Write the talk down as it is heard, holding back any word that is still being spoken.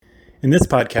In this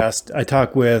podcast, I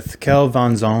talk with Kel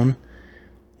Van Zoon.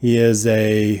 He is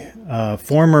a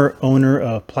former owner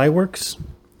of Plyworks,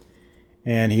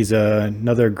 and he's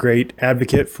another great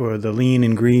advocate for the lean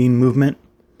and green movement.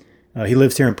 He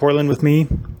lives here in Portland with me,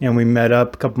 and we met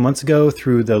up a couple months ago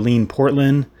through the Lean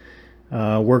Portland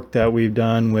work that we've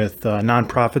done with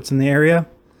nonprofits in the area.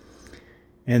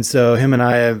 And so him and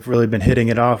I have really been hitting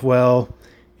it off well.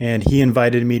 And he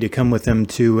invited me to come with him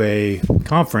to a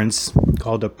conference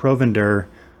called the Provender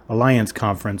Alliance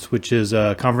Conference, which is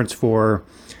a conference for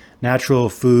natural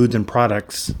foods and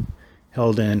products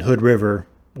held in Hood River,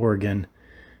 Oregon.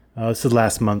 This is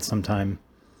last month sometime.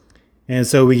 And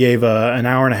so we gave an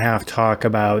hour and a half talk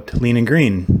about lean and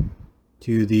green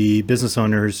to the business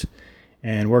owners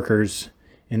and workers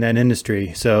in that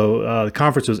industry. So the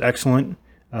conference was excellent.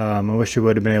 I wish I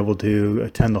would have been able to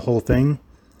attend the whole thing.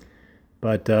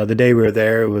 But the day we were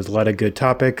there, it was a lot of good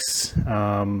topics,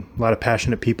 a lot of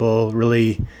passionate people,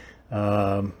 really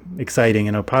exciting.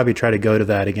 And I'll probably try to go to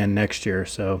that again next year.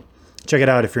 So check it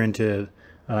out if you're into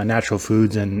natural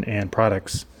foods and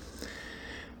products.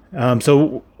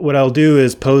 So what I'll do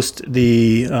is post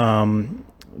the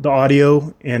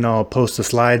audio, and I'll post the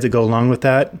slides that go along with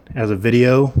that as a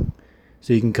video.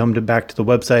 So you can come back to the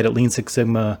website at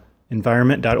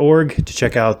lean6sigmaenvironment.org to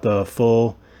check out the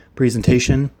full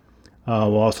presentation.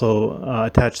 We'll also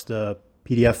attach the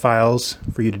PDF files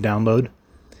for you to download.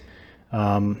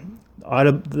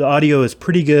 The audio is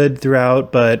pretty good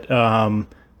throughout, but there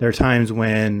are times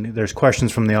when there's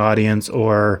questions from the audience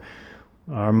or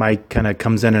our mic kind of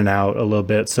comes in and out a little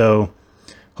bit. So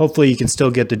hopefully you can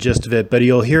still get the gist of it, but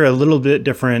you'll hear a little bit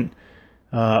different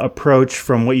approach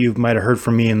from what you might have heard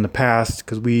from me in the past,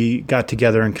 because we got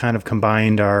together and kind of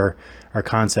combined our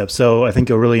concepts. So I think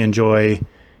you'll really enjoy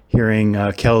hearing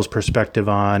Kel's perspective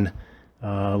on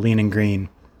lean and green,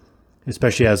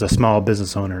 especially as a small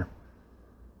business owner.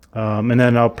 And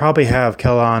then I'll probably have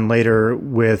Kel on later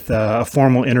with a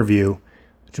formal interview,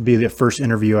 which will be the first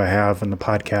interview I have on the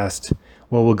podcast.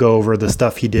 Well, we'll go over the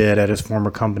stuff he did at his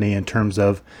former company in terms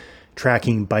of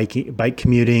tracking bike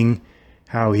commuting,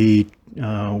 how he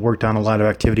worked on a lot of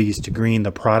activities to green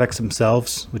the products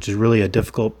themselves, which is really a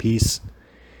difficult piece,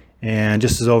 and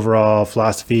just his overall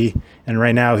philosophy. And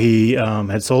right now he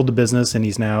had sold the business and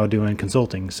he's now doing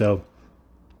consulting. So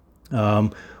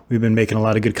we've been making a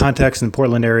lot of good contacts in the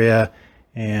Portland area,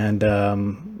 and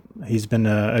he's been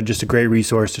just a great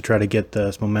resource to try to get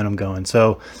this momentum going.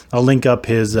 So I'll link up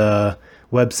his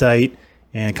website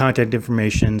and contact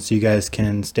information so you guys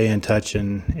can stay in touch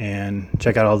and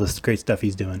check out all this great stuff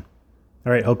he's doing.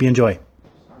 All right, hope you enjoy.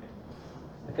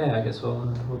 Okay, I guess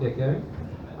we'll get going.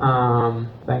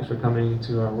 Thanks for coming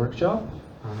to our workshop.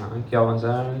 I'm Kel Van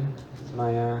Zoon. This is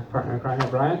my partner in crime,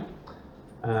 Brian.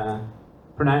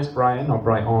 Pronounced Brian, or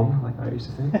Brian, like I used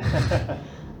to think.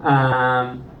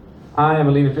 I am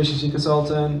a lean efficiency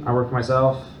consultant. I work for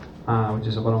myself, which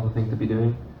is a wonderful thing to be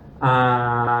doing.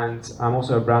 And I'm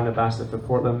also a brand ambassador for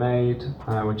Portland Made,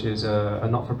 which is a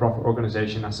not-for-profit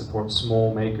organization that supports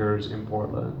small makers in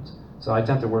Portland. So I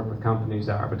tend to work with companies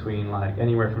that are between like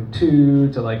anywhere from 2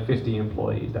 to like 50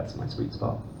 employees. That's my sweet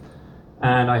spot.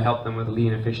 And I help them with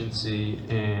lean efficiency,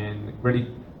 and really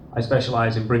I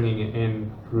specialize in bringing it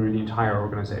in through the entire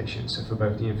organization. So for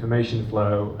both the information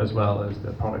flow as well as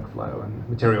the product flow and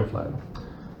material flow.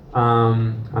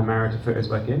 I'm married to Fergus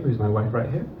Bekin, who's my wife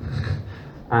right here.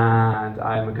 And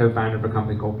I'm a co-founder of a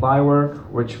company called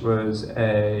Plywork, which was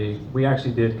we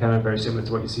actually did kind of very similar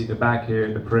to what you see at the back here,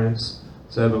 the prints.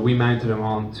 So, but we mounted them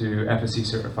onto FSC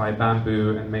certified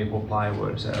bamboo and maple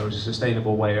plywood. So it was a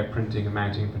sustainable way of printing and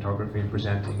mounting photography and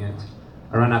presenting it.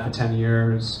 I ran that for 10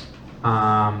 years.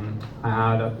 I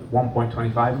had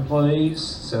 1.25 employees,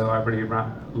 so I really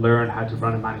learned how to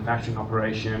run a manufacturing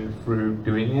operation through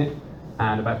doing it.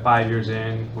 And about 5 years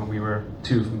in, when we were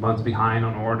 2 months behind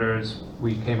on orders,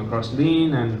 we came across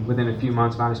lean, and within a few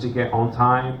months managed to get on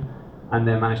time, and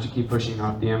then managed to keep pushing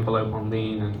up the envelope on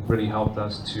lean, and really helped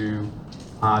us to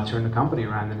turn the company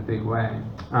around in a big way.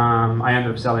 I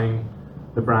ended up selling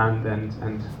the brand, and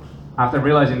after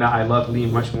realizing that I loved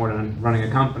lean much more than running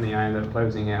a company, I ended up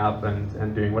closing it up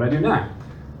and doing what I do now.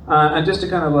 And just to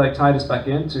kind of like tie this back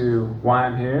into why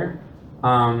I'm here,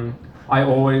 Plywork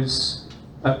was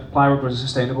a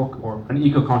sustainable or an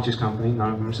eco-conscious company.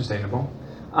 None of them are sustainable.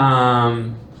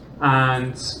 And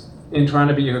in trying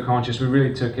to be eco-conscious, we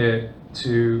really took it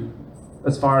to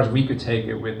as far as we could take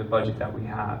it with the budget that we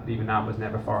had. Even that was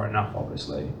never far enough,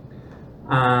 obviously.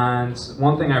 And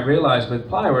one thing I realized with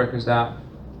Plywork is that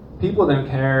people don't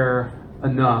care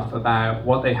enough about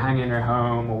what they hang in their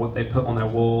home or what they put on their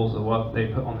walls or what they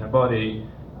put on their body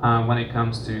when it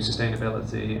comes to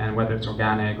sustainability and whether it's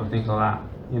organic or things like that.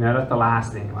 You know, that's the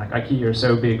last thing. Like IKEA are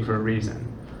so big for a reason.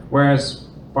 Whereas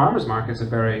farmers markets are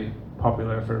very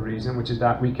popular for a reason, which is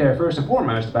that we care first and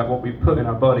foremost about what we put in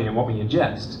our body and what we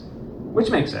ingest, which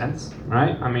makes sense,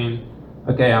 right? I mean,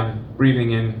 okay, I'm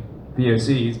breathing in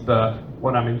VOCs, but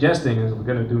what I'm ingesting is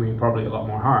going to do me probably a lot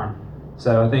more harm.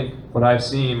 So I think what I've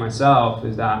seen myself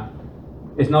is that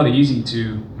it's not easy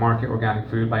to market organic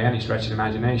food by any stretch of the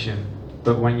imagination.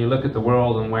 But when you look at the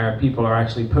world and where people are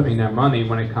actually putting their money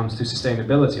when it comes to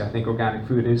sustainability, I think organic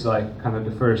food is like kind of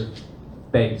the first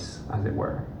base, as it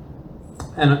were.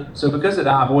 And so because of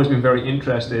that, I've always been very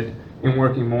interested in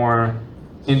working more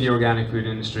in the organic food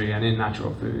industry and in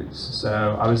natural foods.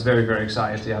 So I was very, very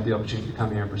excited to have the opportunity to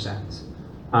come here and present.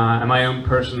 And my own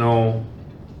personal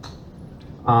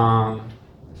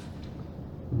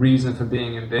reason for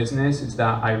being in business is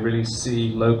that I really see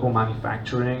local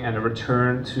manufacturing and a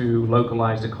return to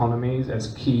localized economies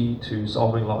as key to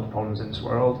solving a lot of problems in this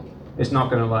world. It's not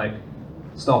going to like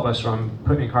stop us from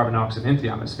putting carbon dioxide into the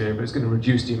atmosphere, but it's going to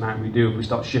reduce the amount we do if we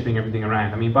stop shipping everything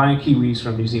around. I mean, buying kiwis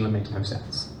from New Zealand makes no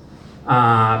sense.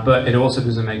 But it also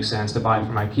doesn't make sense to buy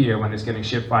from IKEA when it's getting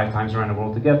shipped 5 times around the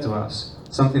world to get to us.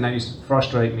 Something that used to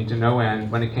frustrate me to no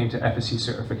end when it came to FSC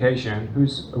certification.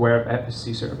 Who's aware of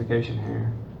FSC certification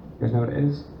here? You guys know what it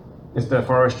is? It's the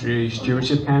Forestry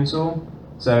Stewardship Council.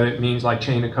 So it means like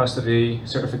chain of custody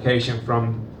certification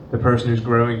from the person who's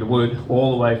growing the wood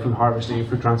all the way through harvesting,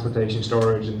 through transportation,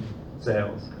 storage, and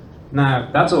sales. Now,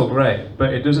 that's all great,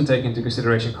 but it doesn't take into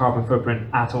consideration carbon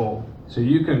footprint at all. So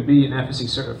you can be an FSC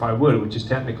certified wood, which is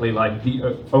technically like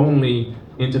the only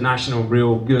international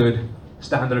real good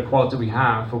standard of quality we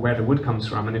have for where the wood comes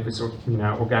from, and if it's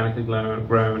organically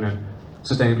grown and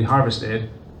sustainably harvested.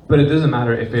 But it doesn't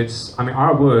matter if it's, I mean,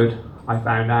 our wood, I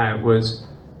found out, was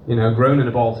grown in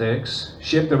the Baltics,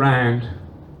 shipped around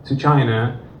to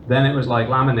China, then it was like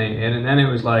laminated, and then it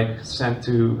was like sent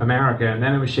to America, and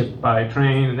then it was shipped by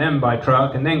train, and then by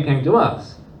truck, and then came to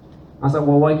us. I was like,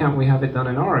 well, why can't we have it done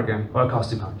in Oregon? Well, it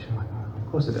costs too much. I'm like, oh,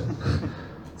 of course it does.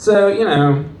 So,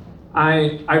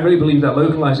 I really believe that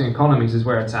localizing economies is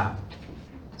where it's at.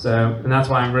 So, and that's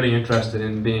why I'm really interested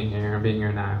in being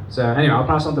here now. So anyway, I'll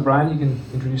pass on to Brian. You can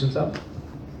introduce himself.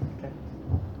 Okay.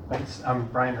 Thanks. I'm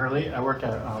Brian Hurley. I work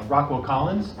at Rockwell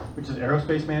Collins, which is an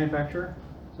aerospace manufacturer.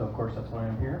 So of course, that's why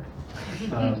I'm here.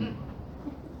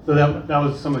 So that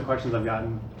was some of the questions I've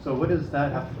gotten. So what does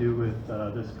that have to do with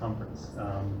this conference?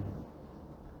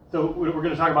 So what we're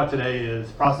going to talk about today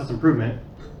is process improvement.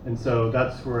 And so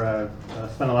that's where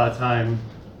I've spent a lot of time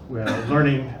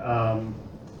learning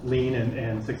Lean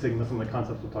and Six Sigma, some of the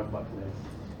concepts we'll talk about today.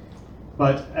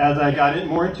 But as I got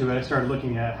more into it, I started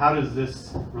looking at how does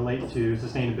this relate to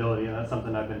sustainability, and that's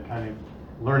something I've been kind of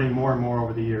learning more and more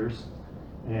over the years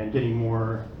and getting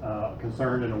more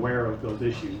concerned and aware of those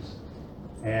issues.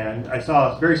 And I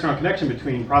saw a very strong connection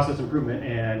between process improvement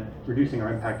and reducing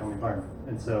our impact on the environment.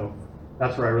 And so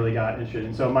that's where I really got interested.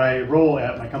 And so my role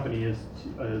at my company is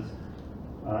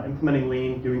implementing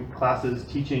Lean, doing classes,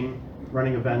 teaching,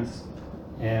 running events,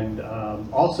 and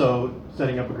also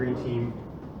setting up a green team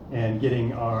and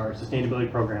getting our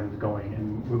sustainability programs going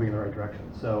and moving in the right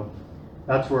direction. So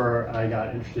that's where I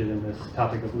got interested in this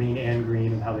topic of Lean and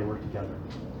green and how they work together.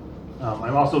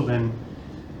 I've also been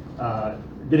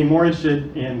getting more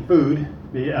interested in food,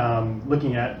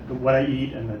 looking at what I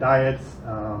eat and the diets.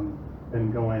 Been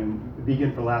going vegan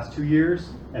for the last 2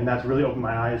 years, and that's really opened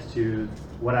my eyes to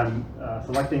what I'm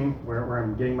selecting, where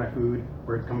I'm getting my food,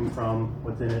 where it's coming from,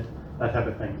 what's in it, that type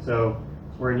of thing. So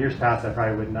where in years past I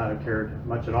probably would not have cared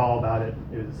much at all about it.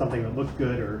 It was something that looked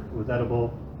good or was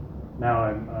edible. Now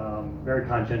I'm very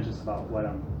conscientious about what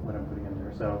I'm putting in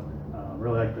there. So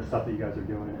really like the stuff that you guys are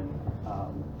doing,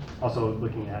 and also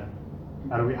looking at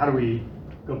how do we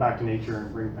go back to nature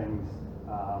and bring things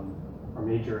from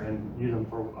nature and use them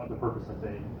for the purpose that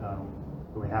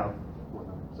we have for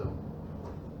them. So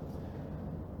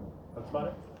that's about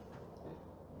it.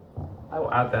 I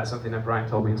will add that something that Brian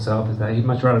told me himself is that he'd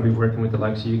much rather be working with the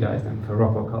likes of you guys than for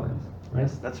Rockwell Collins. Right?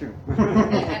 Yes, that's true.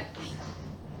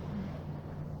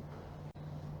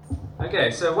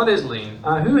 Okay, so what is Lean?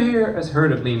 Who here has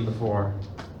heard of Lean before?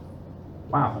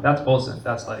 Wow, that's awesome.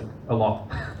 That's like a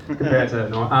lot compared to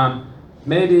normal.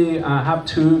 Maybe have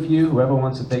 2 of you, whoever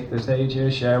wants to take the stage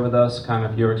here, share with us kind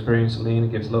of your experience with Lean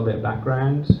and give us a little bit of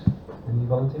background. Any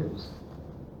volunteers?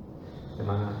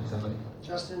 Somebody?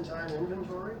 Just-in-time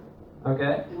inventory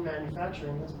Okay. in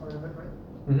manufacturing, that's part of it,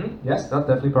 right? Mm-hmm. Yes, that's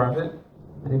definitely part of it.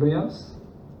 Anybody else?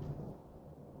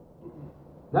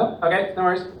 No? Okay, no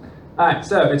worries. Alright,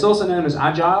 so it's also known as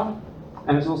Agile,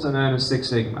 and it's also known as Six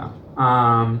Sigma.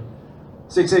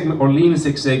 Six Sigma, or Lean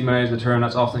Six Sigma is the term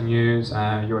that's often used.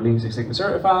 You're Lean Six Sigma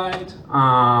certified.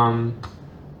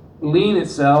 Lean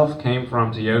itself came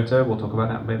from Toyota. We'll talk about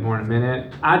that a bit more in a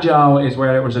minute. Agile is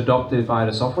where it was adopted by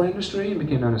the software industry and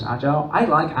became known as Agile. I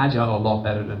like Agile a lot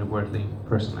better than the word Lean,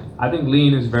 personally. I think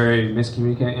Lean is very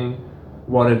miscommunicating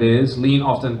what it is. Lean,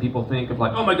 often people think of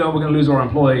like, oh my God, we're going to lose our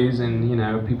employees, and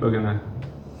people are going to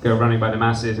go running by the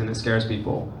masses, and it scares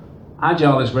people.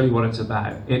 Agile is really what it's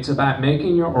about. It's about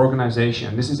making your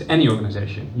organization, this is any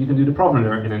organization, you can do the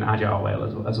Proveneur in an Agile way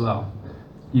as well.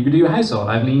 You could do a household.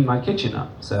 I've leaned my kitchen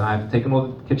up, so I've taken all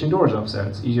the kitchen doors off, so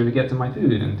it's easier to get to my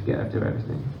food and to get to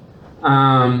everything.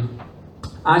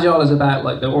 Agile is about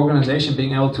like the organization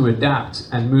being able to adapt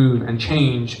and move and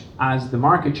change as the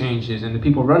market changes and the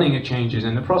people running it changes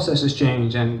and the processes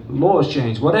change and laws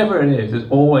change. Whatever it is, there's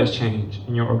always change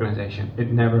in your organization.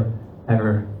 It never,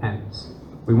 ever ends.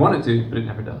 We want it to, but it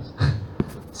never does.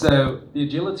 So the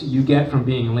agility you get from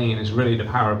being lean is really the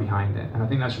power behind it, and I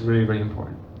think that's really, really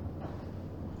important.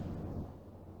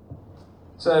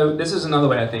 So this is another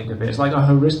way I think of it. It's like a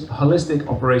holistic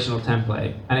operational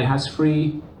template, and it has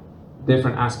 3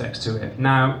 different aspects to it.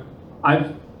 Now,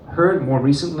 I've heard more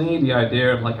recently the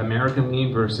idea of like American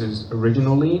Lean versus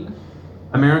original Lean.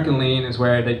 American Lean is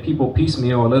where people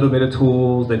piecemeal a little bit of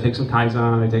tools, they take some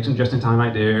Kaizen, they take some just-in-time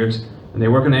ideas, and they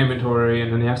work on inventory,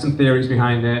 and then they have some theories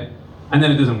behind it, and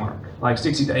then it doesn't work. Like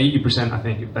 60 to 80%, I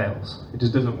think it fails. It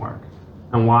just doesn't work.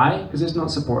 And why? Because it's not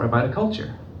supported by the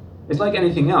culture. It's like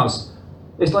anything else.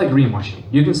 It's like greenwashing.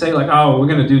 You can say like, oh, we're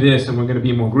going to do this and we're going to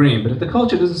be more green, but if the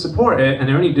culture doesn't support it and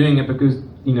they're only doing it because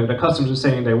the customers are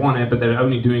saying they want it, but they're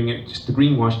only doing it just to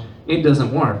greenwash, it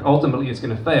doesn't work. Ultimately, it's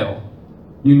going to fail.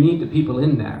 You need the people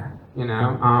in there.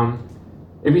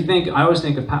 If you think, I always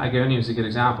think of Patagonia as a good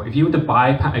example. If you were to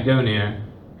buy Patagonia,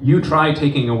 you try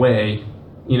taking away,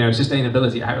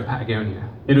 sustainability out of Patagonia.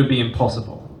 It would be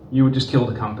impossible. You would just kill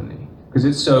the company because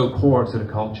it's so core to the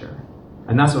culture.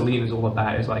 And that's what lean is all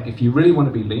about. It's like, if you really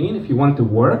want to be lean, if you want it to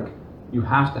work, you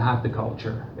have to have the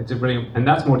culture. And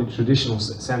that's more the traditional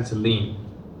sense of lean.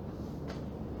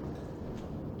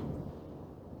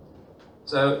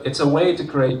 So it's a way to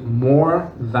create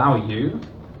more value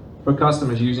for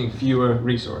customers using fewer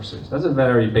resources. That's a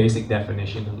very basic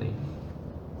definition of lean.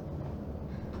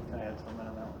 Can I add something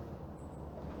on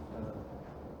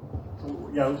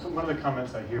that? So one of the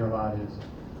comments I hear a lot is,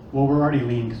 well, we're already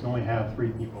lean because we only have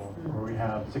 3 people, or we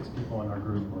have 6 people in our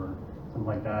group, or something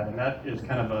like that. And that is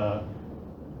kind of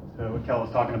what Kel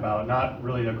was talking about, not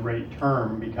really a great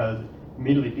term, because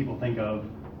immediately people think of,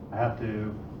 I have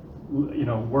to,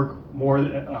 work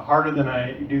harder than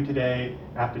I do today.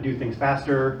 I have to do things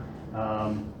faster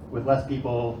with less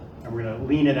people, and we're going to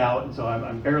lean it out. And so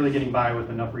I'm barely getting by with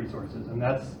enough resources, and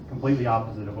that's completely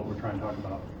opposite of what we're trying to talk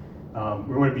about.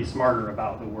 We want to be smarter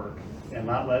about the work and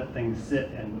not let things sit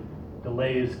and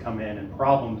delays come in and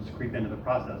problems creep into the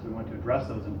process. We want to address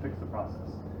those and fix the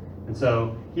process. And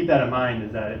so keep that in mind,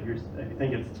 is that if you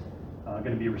think it's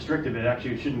going to be restrictive, it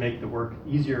actually should make the work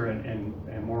easier and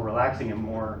more relaxing and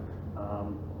more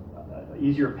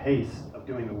easier pace of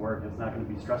doing the work. It's not going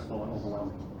to be stressful and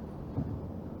overwhelming.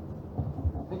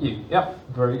 Thank you. Yep,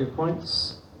 very good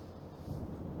points.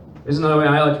 There's another way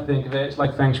I like to think of it. It's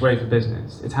like feng shui for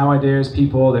business. It's how ideas,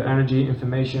 people, their energy,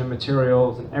 information,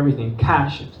 materials, and everything,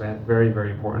 cash, it's very,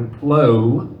 very important,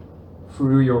 flow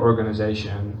through your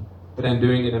organization, but then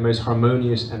doing it in the most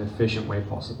harmonious and efficient way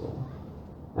possible.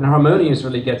 And harmonious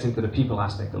really gets into the people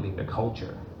aspect of lean, the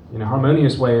culture.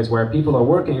 Harmonious way is where people are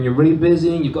working, and you're really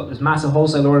busy, and you've got this massive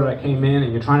wholesale order that came in,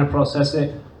 and you're trying to process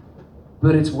it,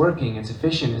 but it's working, it's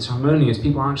efficient, it's harmonious,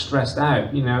 people aren't stressed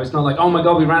out. It's not like, oh my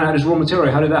God, we ran out of this raw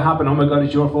material, how did that happen? Oh my God,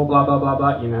 it's your fault, blah, blah, blah,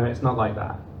 blah. It's not like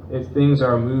that. Things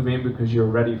are moving because you're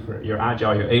ready for it, you're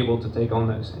agile, you're able to take on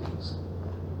those things.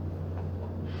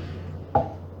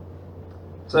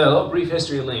 So a little brief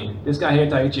history of lean. This guy here,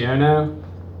 Taiichi Ohno,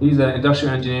 he's an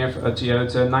industrial engineer for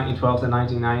Toyota, 1912 to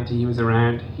 1990, he was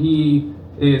around. He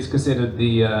is considered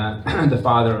the the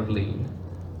father of lean.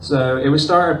 So it was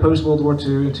started post-World War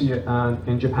II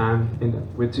in Japan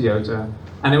with Toyota,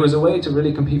 and it was a way to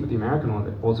really compete with the American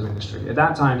auto industry. At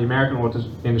that time, the American auto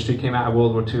industry came out of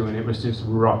World War II, and it was just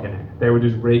rocking it. They were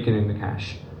just raking in the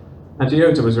cash. And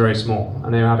Toyota was very small,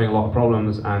 and they were having a lot of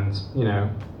problems, and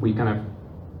we kind of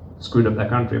screwed up their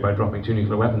country by dropping 2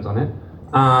 nuclear weapons on it.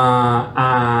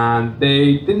 And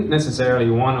they didn't necessarily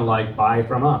want to buy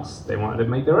from us. They wanted to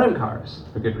make their own cars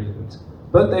for good reasons.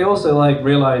 But they also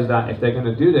realized that if they're going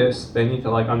to do this, they need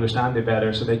to understand it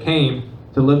better. So they came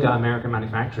to look at American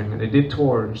manufacturing, and they did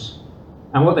tours.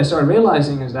 And what they started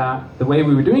realizing is that the way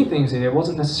we were doing things here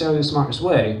wasn't necessarily the smartest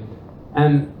way.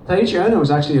 And Taiichi Ohno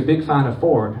was actually a big fan of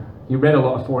Ford. he read a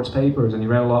lot of Ford's papers and he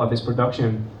read a lot of his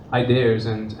production ideas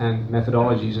and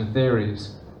methodologies and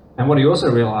theories. And what he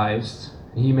also realized,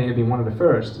 he may have been one of the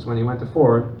first, is when he went to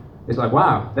Ford, it's like,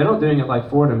 wow, they're not doing it like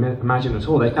Ford imagined at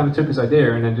all. They kind of took his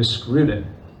idea and then just screwed it.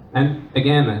 And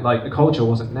again, like the culture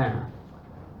wasn't there.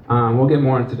 We'll get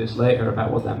more into this later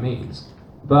about what that means.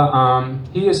 But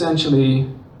he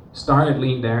essentially started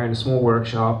Lean there in a small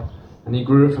workshop, and he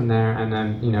grew it from there. And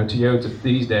then, you know, Toyota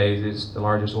these days is the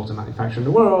largest auto manufacturer in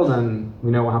the world, and we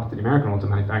know what happened to the American auto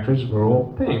manufacturers. We're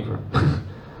all paying for it.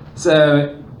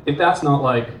 So if that's not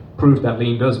like proof that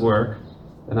Lean does work,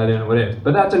 then I don't know what is.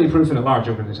 But that's only proof in a large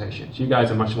organization. You guys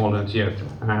are much smaller than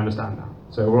Toyota, and I understand that.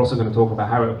 So we're also going to talk about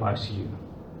how it applies to you.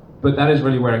 But that is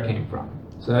really where it came from.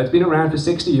 So it's been around for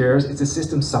 60 years. It's a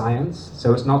system science.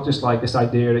 So it's not just like this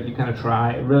idea that you kind of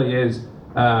try. It really is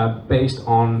based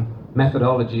on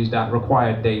methodologies that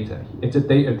require data. It's a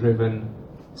data-driven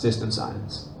system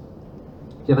science.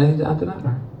 Do you have anything to add to that?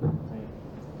 Or no?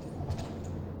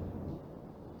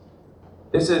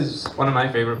 This is one of my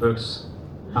favorite books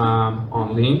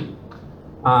on Lean.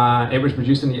 It was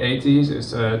produced in the 80s.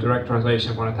 It's a direct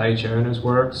translation of one of Taiichi Ohno's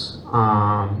works.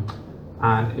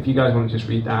 And if you guys want to just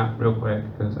read that real quick,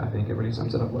 because I think it really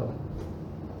sums it up well.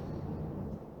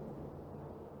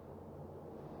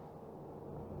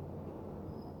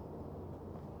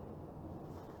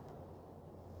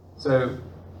 So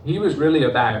he was really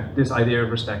about this idea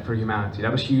of respect for humanity.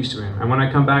 That was huge to him. And when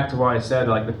I come back to what I said,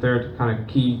 like the third kind of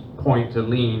key point to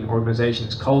Lean organization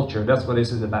is culture. That's what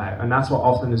this is about. And that's what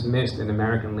often is missed in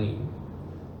American Lean.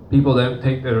 People don't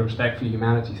take the respect for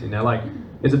humanity thing. They're like,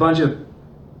 it's a bunch of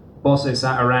bosses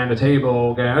sat around a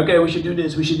table going, okay, we should do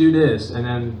this, we should do this. And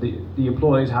then the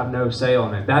employees have no say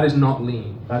on it. That is not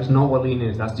Lean. That is not what Lean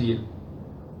is. That's the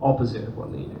opposite of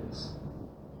what Lean is.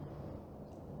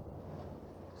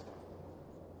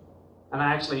 And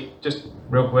I actually, just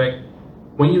real quick,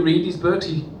 when you read these books,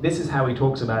 this is how he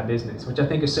talks about business, which I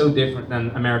think is so different than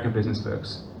American business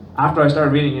books. After I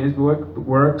started reading his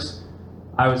works,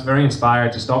 I was very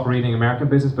inspired to stop reading American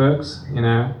business books, you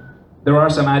know. There are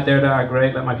some out there that are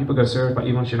great, Let My People Go Surf by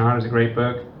Yvon Chouinard is a great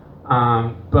book.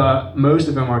 But most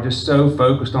of them are just so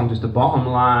focused on just the bottom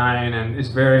line, and it's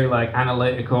very like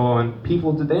analytical, and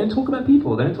people, they don't talk about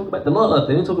people, they don't talk about the love,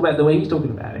 they don't talk about the way he's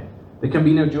talking about it. There can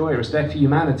be no joy, respect for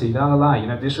humanity, you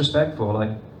know, disrespectful.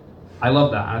 Like, I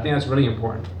love that, and I think that's really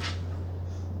important.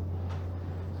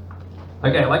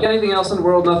 Okay, like anything else in the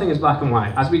world, nothing is black and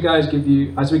white. As we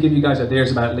give you guys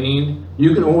ideas about Lean,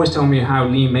 you can always tell me how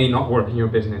Lean may not work in your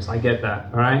business. I get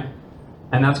that, all right?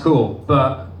 And that's cool,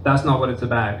 but that's not what it's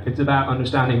about. It's about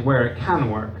understanding where it can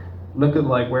work. Look at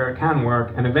like where it can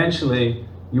work, and eventually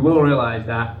you will realize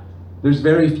that there's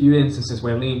very few instances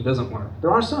where Lean doesn't work.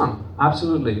 There are some,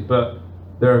 absolutely, but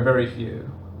there are very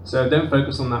few. So don't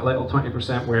focus on that little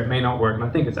 20% where it may not work, and I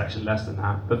think it's actually less than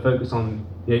that, but focus on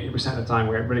the 80% of the time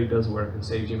where it really does work and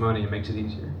saves you money and makes it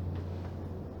easier.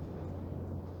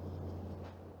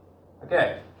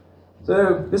 Okay,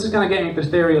 so this is kind of getting into the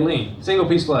theory of Lean. Single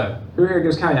piece flow. Who here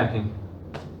goes kayaking?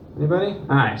 Anybody?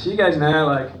 All right, so you guys know,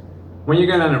 like, when you're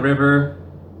going down a river,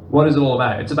 what is it all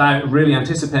about? It's about really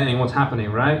anticipating what's happening,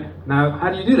 right? Now,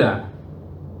 how do you do that?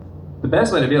 The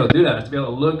best way to be able to do that is to be able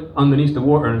to look underneath the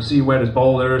water and see where there's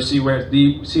boulders, see where it's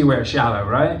deep, see where it's shallow,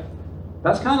 right?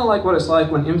 That's kind of like what it's like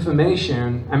when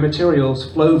information and materials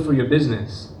flow through your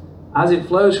business. As it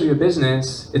flows through your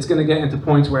business, it's going to get into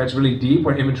points where it's really deep,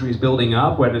 where inventory is building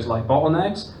up, where there's like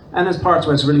bottlenecks, and there's parts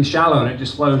where it's really shallow and it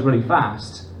just flows really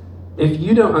fast. If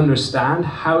you don't understand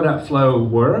how that flow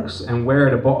works and where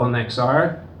the bottlenecks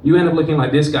are, you end up looking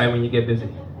like this guy when you get busy.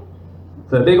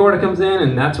 So a big order comes in,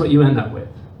 and that's what you end up with.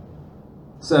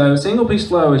 So single piece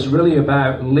flow is really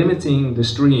about limiting the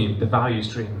stream, the value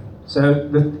stream. So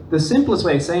the simplest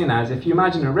way of saying that is if you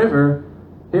imagine a river,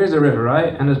 here's a river,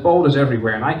 right? And there's boulders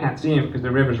everywhere, and I can't see them because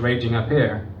the river's raging up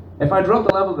here. If I drop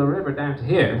the level of the river down to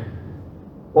here,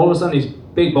 all of a sudden these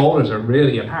big boulders are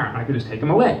really apparent. I could just take them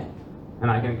away,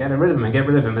 and I can get rid of them and get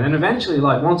rid of them. And then eventually,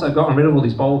 like once I've gotten rid of all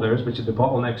these boulders, which are the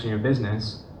bottlenecks in your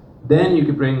business, then you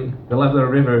could bring the level of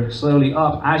the river slowly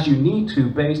up as you need to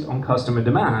based on customer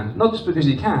demand. Not just because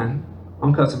you can,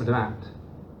 on customer demand.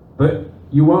 But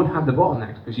you won't have the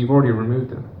bottlenecks because you've already removed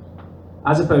them.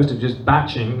 As opposed to just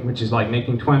batching, which is like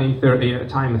making 20, 30 at a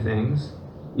time of things.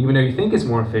 Even though you think it's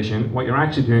more efficient, what you're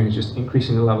actually doing is just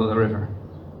increasing the level of the river.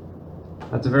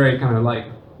 That's a very kind of like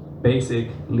basic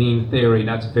Lean theory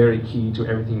that's very key to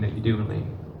everything that you do in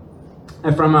Lean.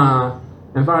 And from an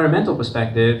environmental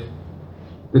perspective,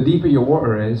 the deeper your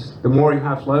water is, the more you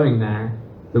have flowing there,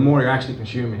 the more you're actually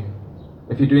consuming.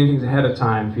 If you're doing things ahead of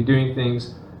time, if you're doing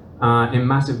things in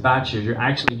massive batches, you're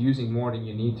actually using more than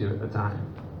you need to at the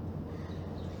time.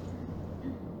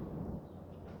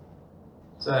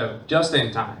 So, just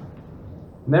in time.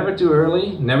 Never too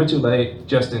early, never too late,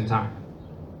 just in time.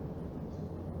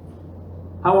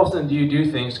 How often do you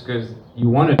do things because you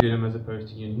want to do them as opposed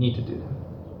to you need to do them?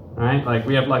 Right? Like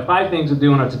we have like 5 things to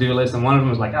do on our to-do list, and one of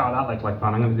them is like, oh, that looks like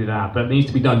fun, I'm going to do that, but it needs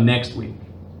to be done next week.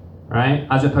 Right?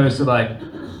 As opposed to like,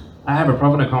 I have a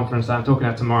Provenant conference that I'm talking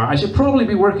at tomorrow, I should probably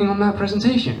be working on that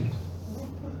presentation.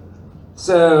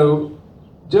 So,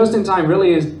 just in time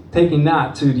really is taking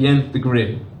that to the nth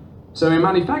degree. So in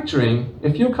manufacturing,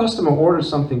 if your customer orders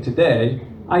something today,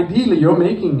 ideally you're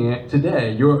making it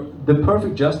today. The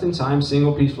perfect just-in-time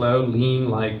single-piece flow, lean,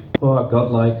 like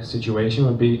godlike situation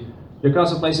would be your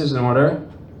customer places an order,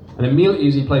 and immediately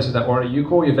as he places that order, you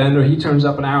call your vendor, he turns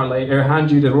up an hour later,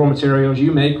 hands you the raw materials,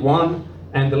 you make one,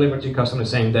 and deliver it to your customer the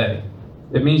same day.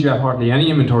 It means you have hardly any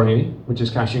inventory, which is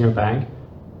cash in your bank.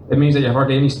 It means that you have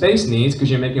hardly any space needs, because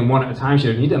you're making one at a time, so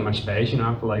you don't need that much space. You don't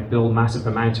have to like build massive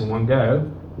amounts in one go.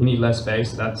 You need less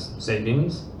space, so that's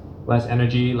savings. Less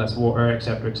energy, less water,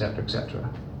 etc., etc.,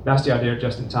 etc. That's the idea of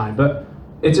just in time. But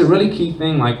it's a really key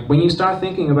thing, like when you start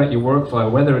thinking about your workflow,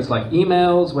 whether it's like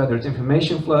emails, whether it's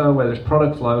information flow, whether it's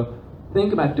product flow,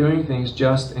 think about doing things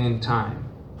just in time.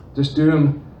 Just do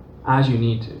them as you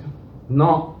need to,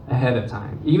 not ahead of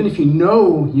time. Even if you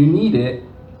know you need it,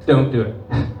 don't do it.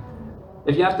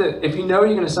 If you know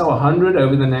you're going to sell 100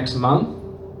 over the next month,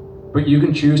 but you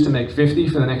can choose to make 50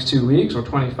 for the next 2 weeks or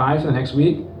 25 for the next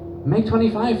week, make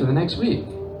 25 for the next week.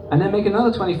 And then make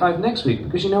another 25 next week,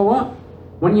 because you know what?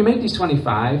 When you make these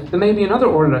 25, there may be another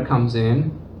order that comes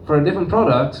in for a different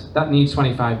product that needs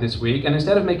 25 this week, and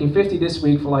instead of making 50 this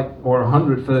week or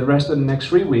 100 for the rest of the next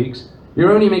 3 weeks,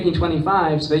 you're only making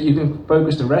 25 so that you can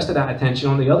focus the rest of that attention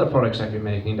on the other products that you're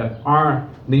making that are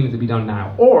needing to be done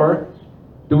now. Or,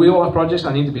 do we all have projects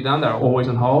that need to be done that are always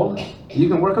on hold? You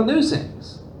can work on those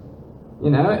things. You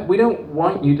know, we don't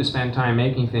want you to spend time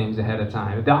making things ahead of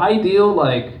time. The ideal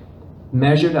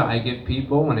measure that I give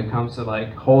people when it comes to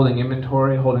holding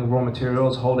inventory, holding raw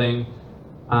materials, holding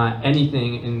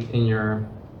anything in your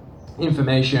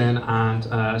information and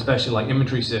especially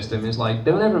inventory system is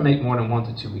don't ever make more than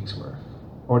 1 to 2 weeks worth,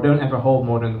 or don't ever hold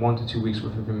more than 1 to 2 weeks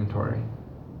worth of inventory,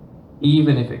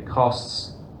 even if it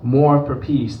costs more per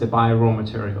piece to buy raw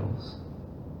materials.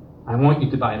 I want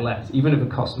you to buy less, even if it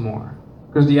costs more,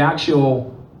 because the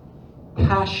actual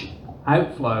cash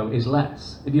outflow is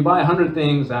less. If you buy 100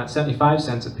 things at 75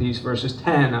 cents a piece versus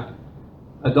 10 at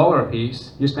 $1 a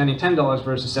piece, you're spending $10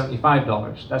 versus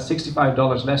 $75. That's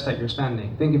 $65 less that you're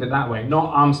spending. Think of it that way.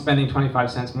 Not I'm spending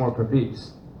 25 cents more per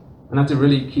piece. And that's a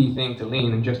really key thing to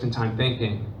lean and just-in-time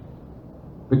thinking.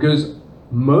 Because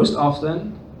most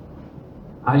often,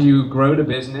 as you grow the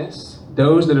business,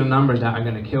 those are the numbers that are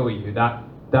going to kill you. That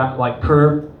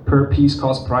per piece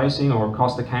cost pricing, or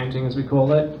cost accounting as we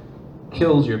call it,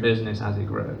 kills your business as it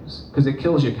grows, because it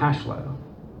kills your cash flow.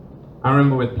 I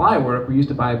remember with Plywork, we used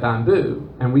to buy bamboo,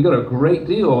 and we got a great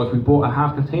deal if we bought a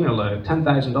half container load,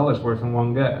 $10,000 worth in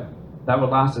one go. That would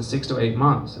last us 6 to 8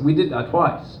 months, and we did that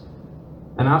twice.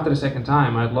 And after the second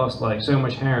time, I'd lost so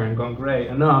much hair and gone grey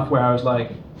enough where I was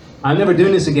like, I'm never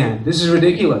doing this again. This is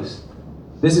ridiculous.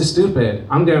 This is stupid.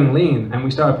 I'm going lean. And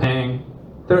we started paying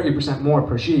 30% more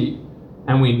per sheet,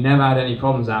 and we never had any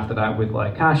problems after that with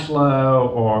cash flow,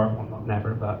 or, well, not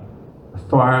never, but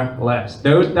far less.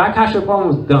 That cash flow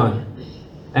problem was done.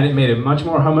 And it made it much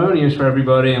more harmonious for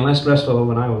everybody and less stressful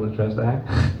when I wasn't stressed out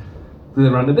to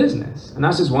run the business. And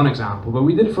that's just one example, but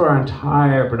we did it for our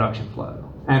entire production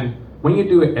flow. And when you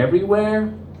do it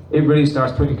everywhere, it really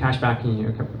starts putting cash back in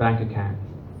your bank account.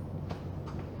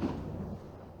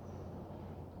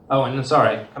 Oh, and then,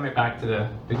 sorry, coming back to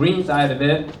the green side of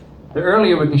it, the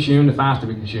earlier we consume, the faster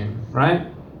we consume, right?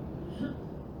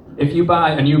 If you buy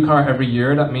a new car every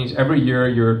year, that means every year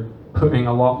you're putting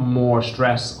a lot more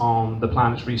stress on the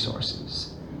planet's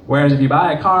resources. Whereas if you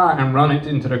buy a car and run it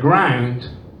into the ground,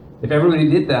 if everybody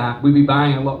did that, we'd be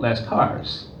buying a lot less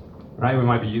cars, right? We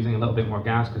might be using a little bit more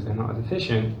gas because they're not as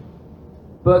efficient.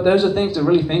 But those are things to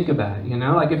really think about, you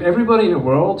know? If everybody in the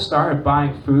world started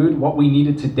buying food, what we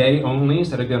needed today only,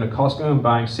 instead of going to Costco and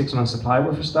buying 6 months supply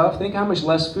worth of stuff, think how much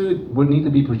less food would need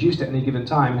to be produced at any given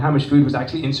time, and how much food was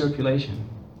actually in circulation.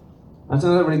 That's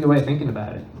another really good way of thinking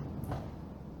about it.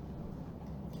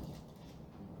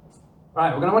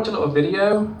 Right, we're going to watch a little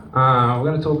video. We're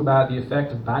going to talk about the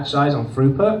effect of batch size on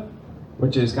throughput,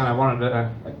 which is kind of one of the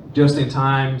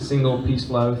just-in-time, single-piece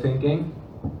flow thinking.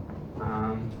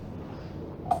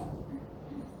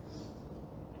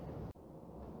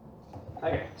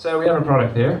 Okay, so we have a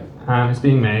product here, and it's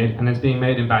being made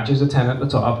in batches of 10 at the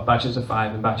top, batches of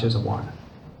 5, and batches of 1.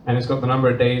 And it's got the number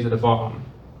of days at the bottom.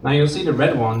 Now you'll see the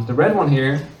red ones. The red one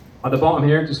here, at the bottom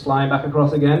here, just flying back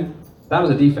across again, That was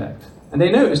a defect. And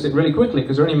they noticed it really quickly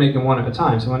because they're only making one at a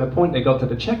time. So when the point they got to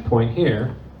the checkpoint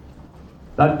here,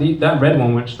 that red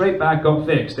one went straight back, got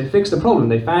fixed. They fixed the problem.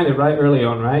 They found it right early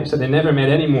on, right? So they never made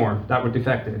any more that were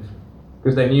defective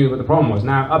because they knew what the problem was.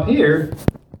 Now up here,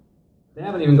 they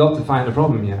haven't even got to find the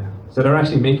problem yet. So they're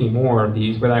actually making more of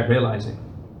these without realizing.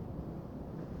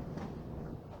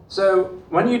 So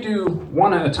when you do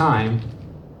one at a time,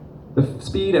 the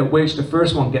speed at which the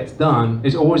first one gets done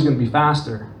is always going to be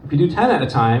faster. If you do 10 at a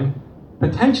time,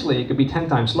 potentially it could be 10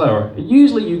 times slower.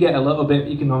 Usually you get a little bit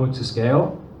economic to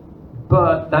scale,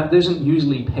 but that doesn't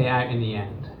usually pay out in the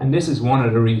end. And this is one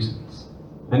of the reasons.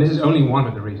 And this is only one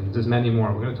of the reasons. There's many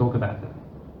more. We're going to talk about them.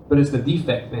 But it's the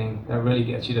defect thing that really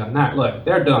gets you done. Now, look,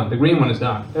 they're done. The green one is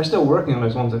done. They're still working on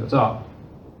those ones at the top.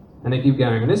 And they keep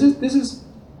going. And this is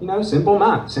simple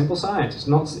math, simple science.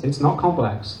 It's not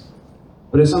complex.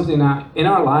 But it's something that in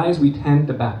our lives we tend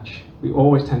to batch. We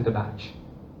always tend to batch.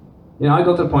 I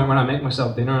go to the point when I make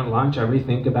myself dinner and lunch, I really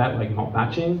think about not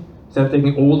batching. Instead of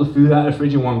taking all the food out of the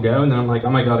fridge in one go, and then I'm like,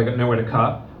 oh my god, I got nowhere to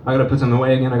cut. I gotta put some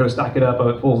away again, I gotta stack it up, oh,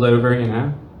 it falls over,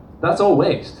 That's all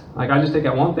waste. I just take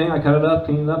out one thing, I cut it up,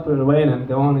 clean it up, put it away, and then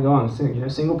go on and go on.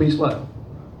 Single piece flow.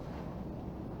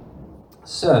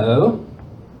 So,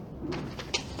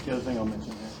 the other thing I'll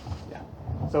mention here. Yeah.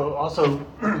 So also,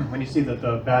 when you see that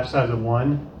the batch size of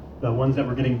 1, the ones that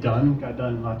were getting done got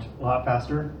done a lot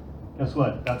faster. Guess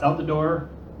what? That's out the door,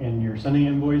 and you're sending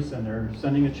an invoice, and they're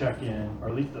sending a check in, or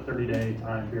at least the 30-day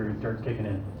time period starts kicking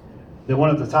in. The one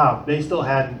at the top, they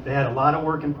had a lot of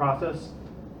work in process.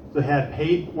 So they had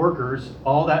paid workers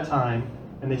all that time,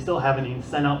 and they still haven't even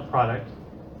sent out the product,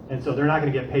 and so they're not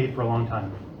going to get paid for a long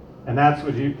time. And that's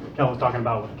what Kel was talking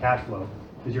about with cash flow,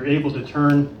 is you're able to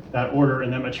turn that order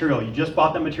and that material. You just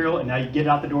bought that material, and now you get it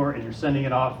out the door, and you're sending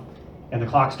it off, and the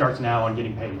clock starts now on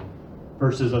getting paid,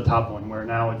 versus the top one, where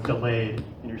now it's delayed,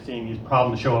 and you're seeing these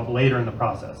problems show up later in the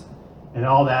process. And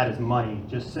all that is money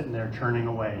just sitting there churning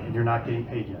away, and you're not getting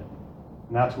paid yet.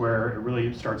 And that's where it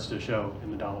really starts to show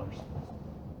in the dollars.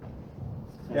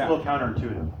 It's a little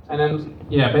counterintuitive. And then,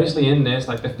 basically in this,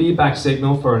 the feedback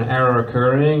signal for an error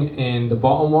occurring in the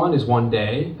bottom one is 1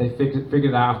 day. They figured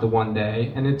it out after 1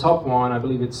 day. And the top one, I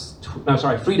believe it's,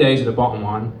 3 days at the bottom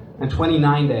one, and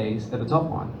 29 days at the top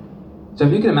one. So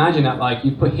if you can imagine that,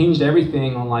 you hinged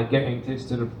everything on, getting this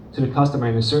to the customer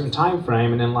in a certain time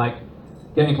frame, and then,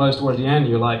 getting close towards the end,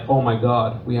 you're like, oh my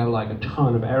god, we have, a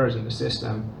ton of errors in the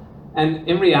system. And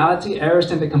in reality, errors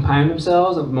tend to compound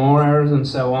themselves, of more errors and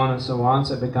so on, so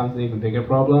it becomes an even bigger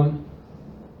problem.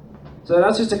 So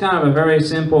that's just a very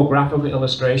simple graphical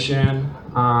illustration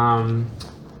of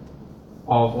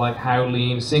how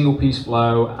lean, single piece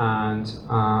flow, and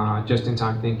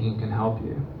just-in-time thinking can help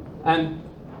you. And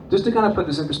just to put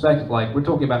this in perspective, we're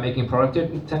talking about making product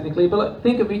technically, but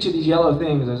think of each of these yellow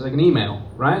things as an email,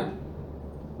 right?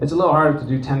 It's a little harder to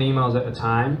do 10 emails at a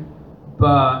time.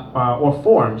 But, or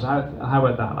forms, how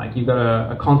about that? You've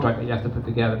got a contract that you have to put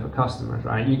together for customers,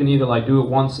 right? You can either do it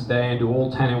once a day and do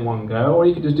all 10 in one go, or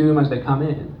you can just do them as they come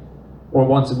in. Or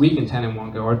once a week and 10 in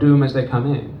one go, or do them as they come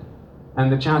in.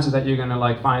 And the chances that you're going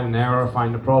to find an error or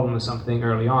find a problem with something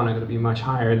early on are going to be much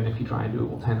higher than if you try and do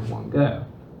it all 10 in one go.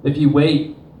 If you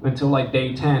wait until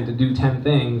day 10 to do 10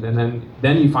 things, and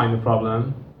then you find the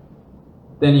problem,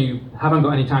 then you haven't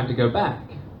got any time to go back.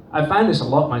 I found this a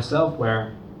lot myself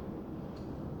where,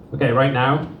 okay, right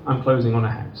now, I'm closing on a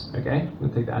house, okay? We'll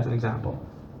take that as an example.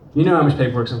 You know how much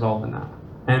paperwork's involved in that.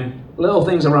 And little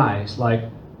things arise,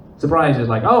 surprises,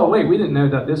 oh, wait, we didn't know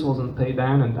that this wasn't paid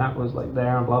down, and that was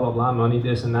there, and blah, blah, blah, money,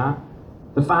 this and that.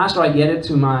 The faster I get it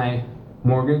to my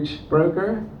mortgage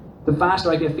broker, the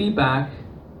faster I get feedback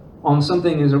on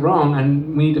something is wrong,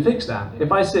 and we need to fix that.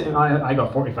 If I sit and I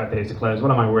got 45 days to close, what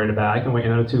am I worried about? I can wait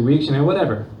another 2 weeks,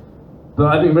 whatever. But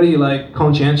I've been really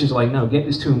conscientious, no, get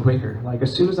this to them quicker.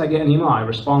 As soon as I get an email, I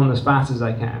respond as fast as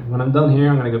I can. When I'm done here,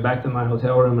 I'm going to go back to my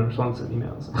hotel room and respond to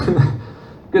emails.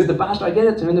 Because the faster I get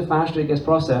it to them, the faster it gets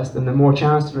processed, and the more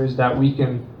chance there is that we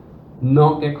can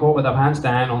not get caught with our pants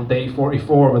down on day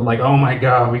 44 with oh my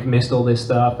god, we've missed all this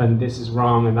stuff, and this is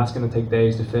wrong, and that's going to take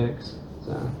days to fix.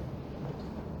 So.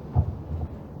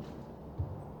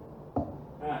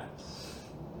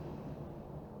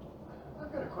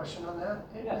 Question on that.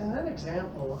 Yes. In that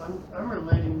example, I'm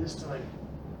relating this to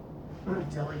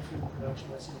deli food production.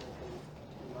 I see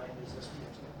in my business we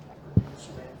have to produce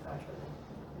or manufacture.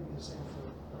 Maybe the same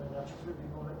for natural food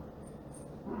people.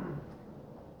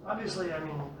 But obviously, the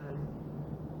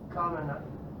common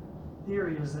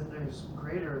theory is that there's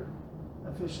greater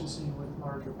efficiency with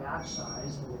larger batch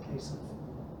size in the case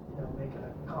of making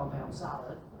a compound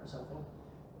salad or something.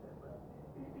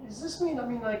 Does this mean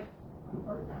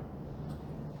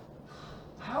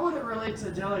how would it relate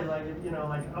to deli? Like,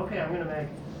 like, okay, I'm going to make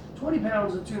 20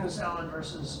 pounds of tuna salad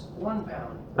versus 1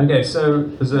 pound. Okay, so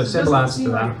there's a simple answer to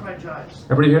that. Like it quite jives.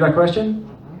 Everybody hear that question?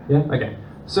 Yeah. Okay.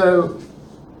 So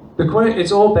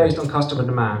it's all based on customer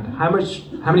demand. How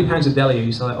many pounds of deli are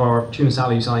you selling, or tuna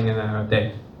salad are you selling in a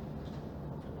day?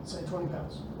 Say 20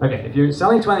 pounds. Okay, if you're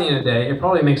selling 20 in a day, it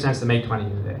probably makes sense to make 20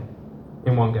 in a day,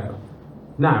 in one go.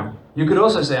 Now, you could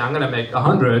also say, I'm going to make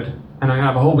 100, and I'm going to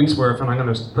have a whole week's worth, and I'm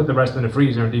going to put the rest in the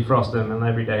freezer and defrost them and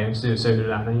every day, and so do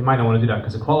that. Now, you might not want to do that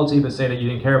because of quality, but say that you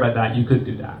didn't care about that, you could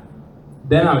do that.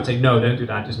 Then I would say, no, don't do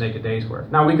that, just make a day's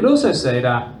worth. Now, we could also say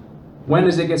that, when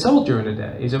does it get sold during the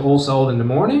day? Is it all sold in the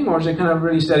morning, or is it kind of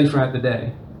really steady throughout the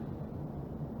day?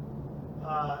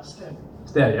 Steady.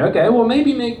 Steady. Okay, well,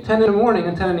 maybe make 10 in the morning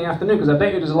and 10 in the afternoon, because I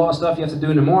bet you there's a lot of stuff you have to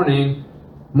do in the morning,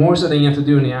 more so than you have to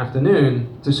do in the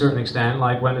afternoon, to a certain extent,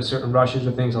 like when there's certain rushes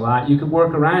or things like that. You could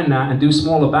work around that and do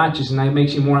smaller batches, and that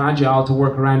makes you more agile to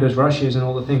work around those rushes and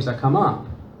all the things that come up.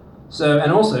 So,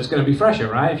 and also it's going to be fresher,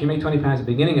 right? If you make 20 pounds at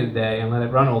the beginning of the day and let it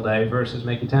run all day versus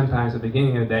making 10 pounds at the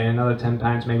beginning of the day and another 10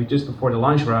 pounds maybe just before the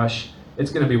lunch rush,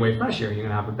 it's going to be way fresher. You're going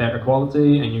to have a better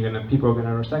quality, and people are going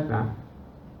to respect that.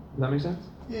 Does that make sense?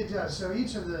 It does. So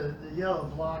each of the yellow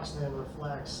blocks then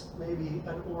reflects maybe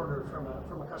an order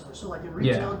from a customer. So like in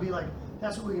retail, it'd be like,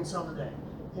 that's what we can sell today.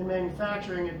 In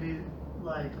manufacturing, it'd be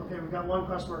like, okay, we've got one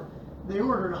customer, they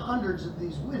ordered hundreds of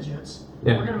these widgets.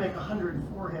 Yeah. We're going to make 100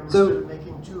 for him So, instead of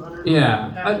making 200 yeah,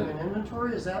 and having them in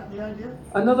inventory. Is that the idea?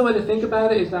 Another way to think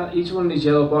about it is that each one of these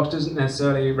yellow blocks doesn't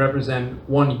necessarily represent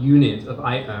one unit of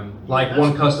item, like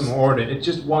one customer order. It's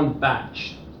just one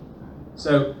batch.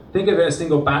 So think of it as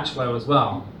single batch flow as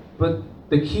well. But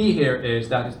the key here is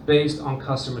that it's based on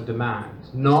customer demand,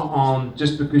 not on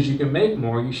just because you can make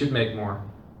more, you should make more.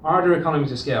 Are there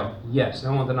economies of scale? Yes,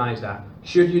 no one denies that.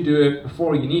 Should you do it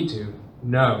before you need to?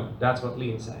 No, that's what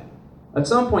Lean's saying. At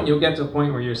some point, you'll get to a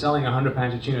point where you're selling 100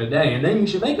 pounds of tuna a day, and then you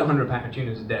should make 100 pounds of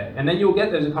tunas a day, and then you'll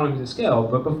get those economies of scale.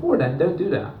 But before then, don't do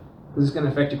that, because it's going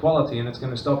to affect your quality, and it's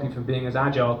going to stop you from being as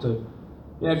agile to,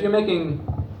 if you're making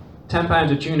 10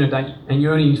 pounds of tuna and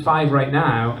you only use 5 right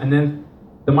now, and then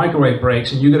the microwave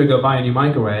breaks and you got to go buy a new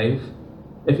microwave.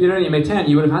 If you'd only made 10,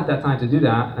 you would have had that time to do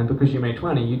that, and because you made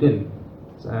 20, you didn't.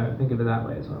 So think of it that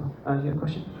way as well. You have a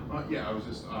question? Yeah, I was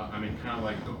just, kind of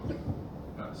like,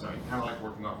 kind of like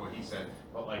working off what he said,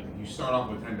 but like if you start off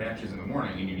with 10 batches in the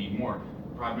morning and you need more,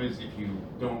 the problem is if you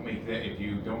don't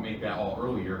make that all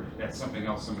earlier, that's something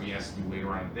else somebody has to do later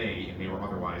on in the day, and they were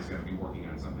otherwise going to be working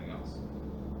on something else.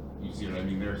 You see what I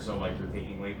mean there? So like you're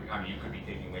taking labor, you could be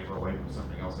taking labor away from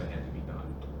something else that had to be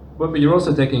done. But you're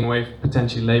also taking away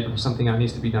potentially labor from something that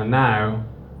needs to be done now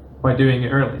by doing it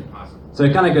early. Possibly. So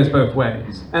it kind of goes both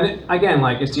ways. And again,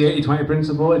 it's the 80-20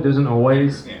 principle. It doesn't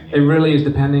always. It really is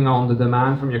depending on the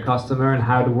demand from your customer and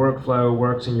how the workflow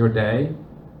works in your day.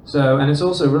 So, and it's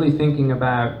also really thinking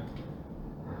about,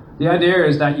 the idea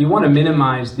is that you want to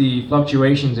minimize the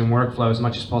fluctuations in workflow as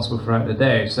much as possible throughout the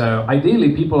day. So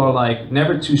ideally, people are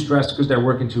never too stressed because they're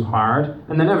working too hard,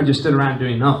 and they never just sit around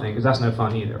doing nothing, because that's no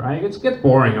fun either, right? It gets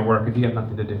boring at work if you have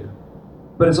nothing to do.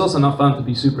 But it's also not fun to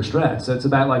be super stressed. So it's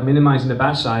about minimizing the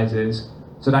batch sizes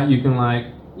so that you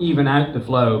can even out the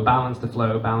flow, balance the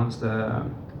flow, balance the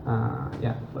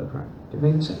flow, correct? Do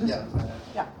you make sense?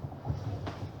 Yeah.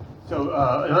 So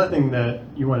another thing that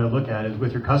you want to look at is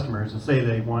with your customers, and say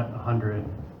they want 100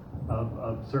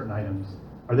 of certain items.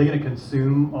 Are they going to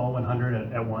consume all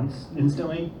 100 at once,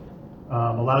 instantly?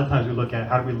 A lot of times we look at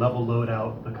how do we level load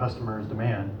out the customer's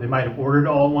demand. They might have ordered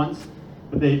all at once,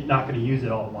 but they're not going to use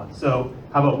it all at once. So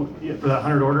how about for that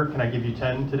 100 order, can I give you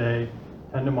 10 today,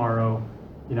 10 tomorrow?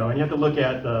 And you have to look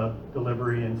at the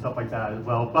delivery and stuff like that as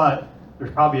well. But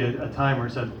there's probably a time where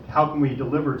it says, how can we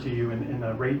deliver to you in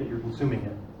the rate that you're consuming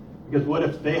it? Because what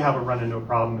if they have run into a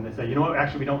problem and they say, you know what,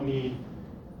 actually we don't need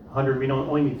 100, we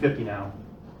only need 50 now.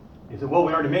 They say, well,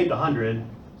 we already made the 100,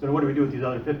 so what do we do with these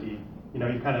other 50?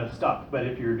 You're kind of stuck. But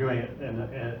if you're doing it and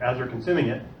as they're consuming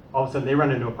it, all of a sudden they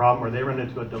run into a problem or they run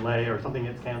into a delay or something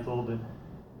gets canceled, and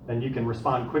then you can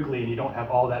respond quickly and you don't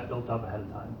have all that built up ahead of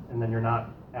time. And then you're not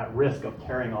at risk of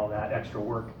carrying all that extra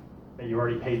work that you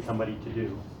already paid somebody to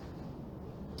do.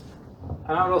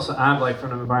 And I would also add,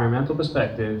 from an environmental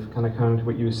perspective, kind of to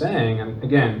what you were saying, and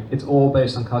again, it's all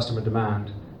based on customer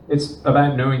demand. It's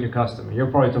about knowing your customer.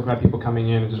 You're probably talking about people coming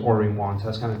in and just ordering one, so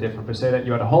that's kind of different. But say that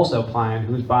you had a wholesale client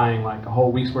who's buying a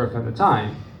whole week's worth at a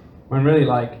time, when really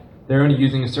they're only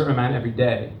using a certain amount every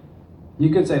day.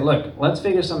 You could say, look, let's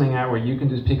figure something out where you can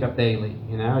just pick up daily.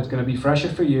 It's going to be fresher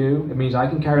for you. It means I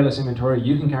can carry less inventory,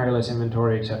 you can carry less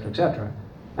inventory, etc., etc.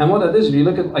 And what that is, if you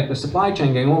look at like the supply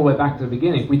chain going all the way back to the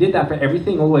beginning, if we did that for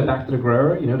everything all the way back to the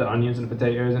grower, you know, the onions and the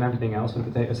potatoes and everything else for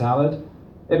the potato salad,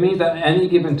 it means that at any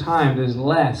given time there's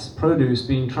less produce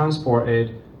being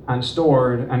transported and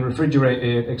stored and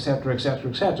refrigerated, etc.,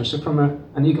 etc., etc. So from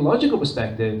an ecological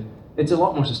perspective, it's a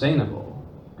lot more sustainable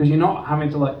because you're not having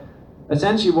to like,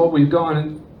 essentially what we've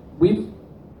gone, we've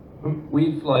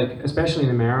like, especially in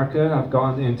America, I've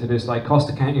gone into this like cost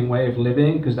accounting way of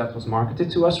living because that's what's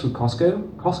marketed to us through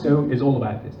Costco. Costco is all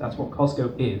about this. That's what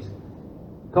Costco is.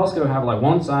 Costco have like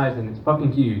one size and it's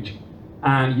fucking huge.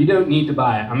 And you don't need to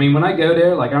buy it. I mean, when I go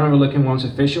there, like I remember looking once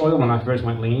at fish oil when I first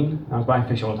went lean. I was buying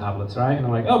fish oil tablets, right? And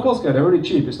I'm like, oh, Costco, they're really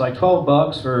cheap. It's like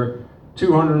 $12 for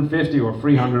 250 or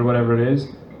 300 or whatever it is.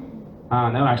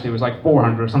 No, actually it was like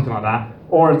 400 or something like that.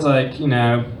 Or it's like, you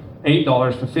know,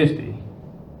 $8 for 50.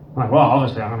 I'm like, well,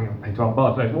 obviously I'm going to pay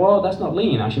 $12. Like, well, that's not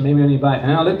lean. Actually, maybe I need to buy it.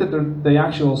 And I looked at the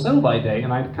actual sell-by date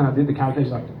and I kind of did the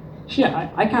calculation like, shit,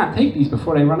 I can't take these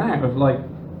before they run out of like,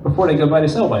 before they go by the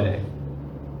sell-by date.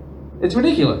 It's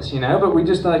ridiculous, you know, but we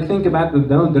just like think about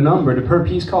the number, the per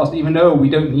piece cost, even though we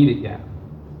don't need it yet.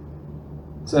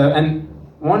 So, and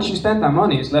once you spend that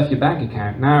money, it's left your bank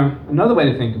account. Now, another way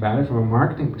to think about it from a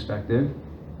marketing perspective,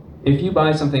 if you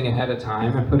buy something ahead of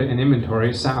time and put it in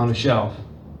inventory, sat on a shelf,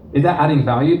 is that adding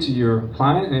value to your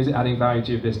client and is it adding value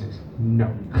to your business?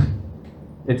 No,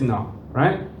 it's not,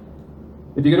 right?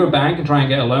 If you go to a bank and try and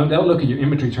get a loan, they'll look at your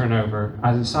inventory turnover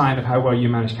as a sign of how well you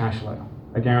manage cash flow.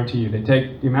 I guarantee you. They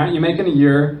take the amount you make in a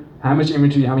year, how much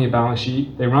inventory you have on your balance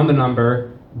sheet, they run the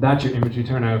number, that's your inventory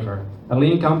turnover. A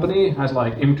lean company has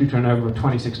like inventory turnover of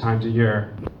 26 times a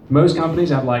year. Most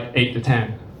companies have like 8 to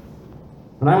 10.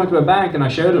 When I went to a bank and I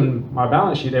showed them my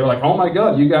balance sheet, they were like, oh my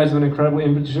God, you guys have an incredible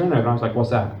inventory turnover. And I was like, what's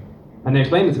that? And they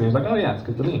explained it to me. I was like, oh yeah, it's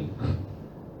because they're lean.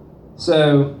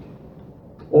 So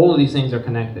all of these things are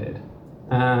connected.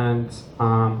 And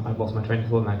I've lost my train of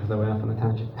thought now because I went off on a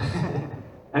tangent.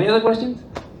 Any other questions?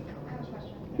 I have a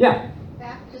question. Yeah.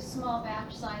 Back to small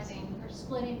batch sizing or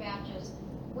splitting batches,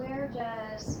 where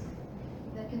does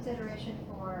the consideration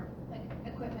for like,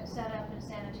 equipment setup and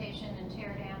sanitation and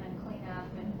tear down and clean up,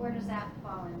 and where does that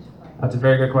fall into play? That's a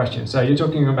very good question. So you're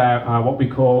talking about what we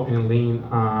call in lean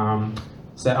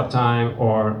setup time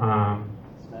or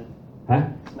SMED. huh?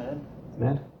 SMED.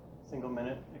 SMED? Single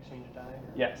minute exchange of time.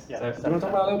 Yes. Yeah. So, do you want to talk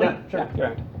about it a little bit? Sure. Yeah, go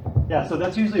ahead. Yeah, so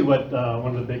that's usually what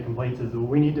one of the big complaints is.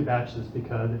 We need to batch this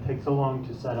because it takes so long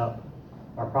to set up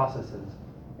our processes.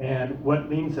 And what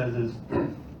Lean says is,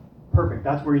 perfect,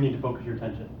 that's where you need to focus your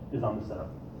attention, is on the setup.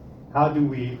 How do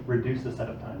we reduce the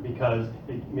setup time? Because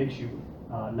it makes you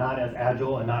not as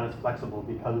agile and not as flexible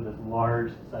because of this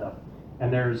large setup.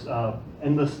 And there's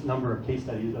endless number of case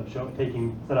studies of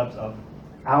taking setups of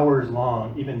hours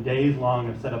long, even days long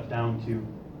of setups down to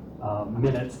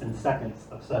minutes and seconds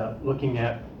of setup, looking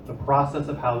at the process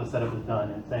of how the setup is done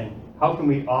and saying, how can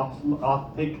we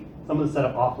take some of the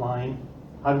setup offline?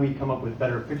 How do we come up with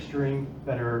better fixturing,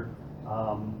 better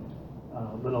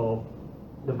little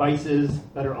devices,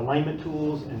 better alignment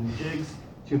tools and jigs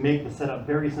to make the setup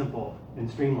very simple and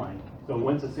streamlined. So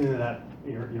once as soon as that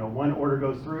one order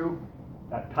goes through,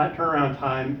 that turnaround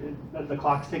time, the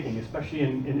clock's ticking, especially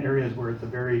in areas where it's a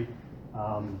very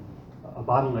a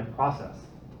bottleneck process.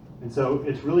 And so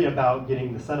it's really about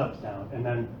getting the setups down. And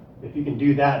then if you can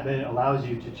do that, then it allows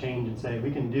you to change and say,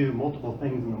 we can do multiple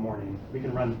things in the morning. We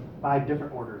can run 5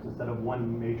 different orders instead of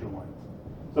one major one.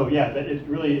 So yeah, it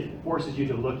really forces you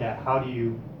to look at how do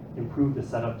you improve the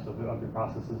setups of your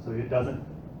processes so it doesn't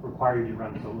require you to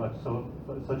run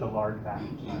such a large batch.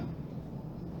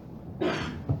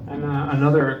 And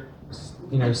another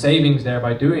savings there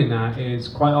by doing that is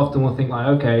quite often we'll think like,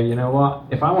 okay, you know what,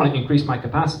 if I want to increase my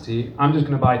capacity, I'm just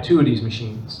going to buy 2 of these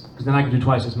machines because then I can do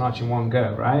twice as much in one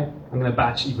go, right? I'm going to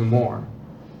batch even more.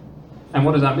 And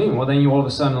what does that mean? Well, then you all of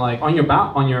a sudden like on your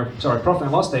profit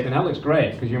and loss statement, that looks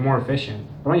great because you're more efficient.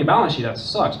 But on your balance sheet, that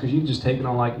sucks because you've just taken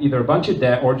on like either a bunch of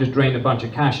debt or just drained a bunch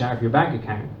of cash out of your bank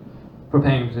account for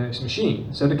paying for this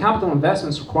machine. So the capital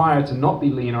investments required to not be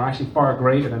lean are actually far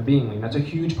greater than being lean. That's a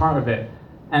huge part of it.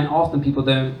 And often people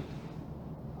don't,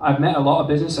 I've met a lot of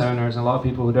business owners and a lot of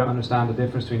people who don't understand the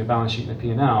difference between a balance sheet and a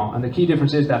P&L. And the key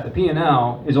difference is that the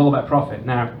P&L is all about profit.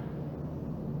 Now,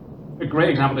 a great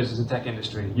example of this is the tech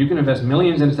industry. You can invest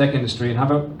millions in the tech industry and have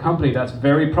a company that's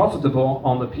very profitable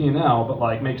on the P&L, but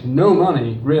like makes no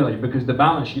money really because the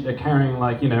balance sheet they're carrying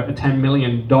like, a $10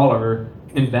 million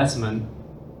investment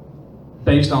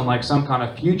based on like some kind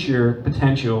of future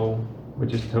potential,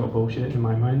 which is total bullshit in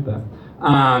my mind, but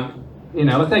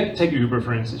let's take Uber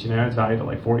for instance, it's valued at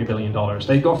like $40 billion.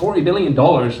 They've got $40 billion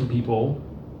from people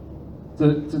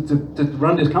to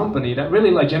run this company that really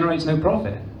like generates no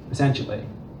profit, essentially.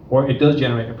 or it does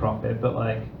generate a profit, but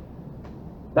like,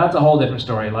 that's a whole different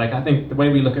story. Like, I think the way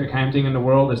we look at accounting in the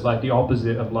world is like the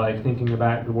opposite of like thinking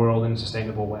about the world in a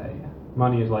sustainable way.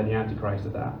 Money is like the antichrist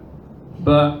of that.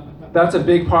 But that's a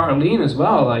big part of Lean as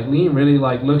well. Like Lean really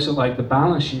like looks at like the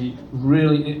balance sheet.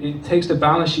 Really, it takes the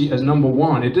balance sheet as number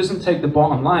one. It doesn't take the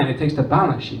bottom line. It takes the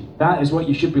balance sheet. That is what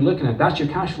you should be looking at. That's your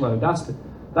cash flow. That's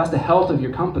the health of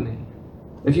your company.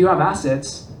 If you have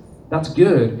assets, that's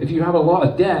good. If you have a lot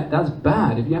of debt, that's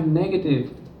bad. If you have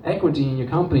negative equity in your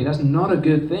company, that's not a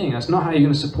good thing. That's not how you're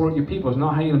going to support your people. It's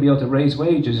not how you're going to be able to raise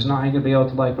wages. It's not how you're going to be able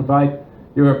to like provide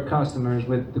your customers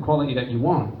with the quality that you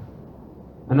want.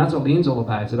 And that's what Lean's all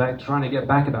about. It's about trying to get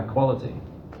back at that quality.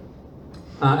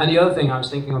 And the other thing I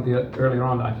was thinking of earlier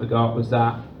on that I forgot was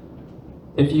that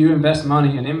if you invest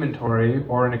money in inventory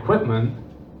or in equipment,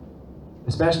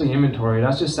 especially inventory,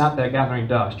 that's just sat there gathering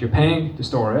dust. You're paying to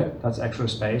store it. That's extra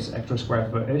space, extra square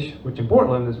footage, which in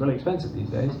Portland is really expensive these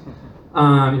days.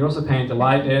 You're also paying to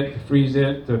light it, to freeze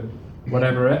it, to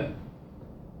whatever it.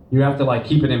 You have to like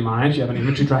keep it in mind. You have an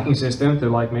inventory tracking system to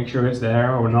like make sure it's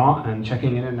there or not, and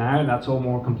checking in and out. That's all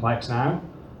more complex now.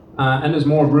 And there's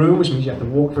more room, which means you have to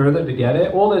walk further to get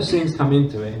it. All those things come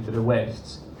into it, into the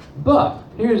wastes. But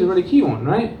here's a really key one,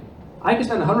 right? I can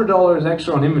spend $100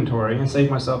 extra on inventory and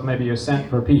save myself maybe a cent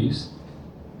per piece.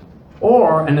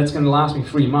 Or, and it's going to last me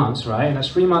 3 months, right? And that's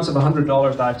 3 months of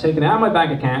 $100 that I've taken out of my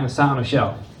bank account and sat on a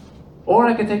shelf. Or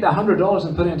I could take that $100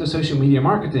 and put it into social media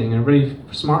marketing and a really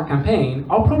smart campaign.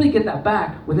 I'll probably get that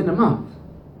back within a month.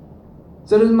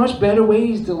 So there's much better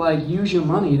ways to like use your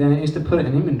money than it is to put it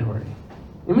in inventory.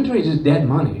 Inventory is just dead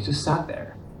money. It's just sat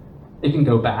there. It can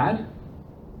go bad.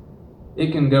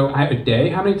 It can go out a day.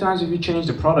 How many times have you changed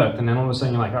a product and then all of a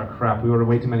sudden you're like, oh crap, we ordered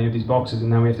way too many of these boxes and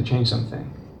now we have to change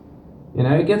something. You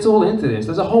know, it gets all into this.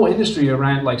 There's a whole industry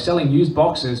around like selling used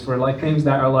boxes for like things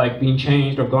that are like being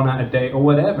changed or gone out a day or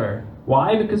whatever.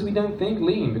 Why? Because we don't think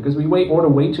Lean. Because we order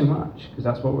way too much. Because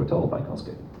that's what we're told by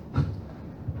Costco.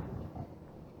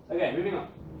 Okay, moving on.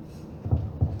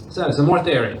 So, some more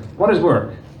theory. What is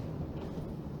work?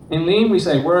 In Lean, we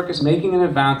say work is making an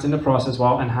advance in the process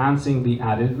while enhancing the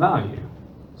added value.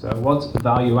 So what's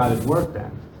value-added work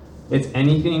then? It's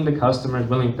anything the customer is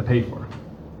willing to pay for.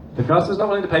 If the customer's not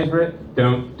willing to pay for it,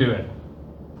 don't do it.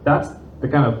 That's the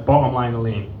kind of bottom line of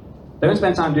Lean. Don't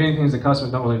spend time doing things the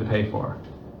customer's not willing to pay for.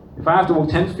 If I have to walk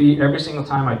 10 feet every single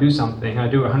time I do something, and I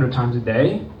do it 100 times a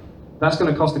day, that's going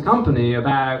to cost the company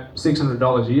about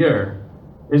 $600 a year.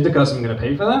 Is the customer going to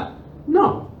pay for that?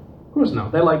 No. Of course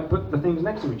not. They like put the things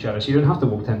next to each other so you don't have to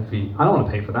walk 10 feet. I don't want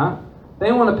to pay for that.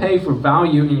 They want to pay for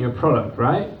value in your product,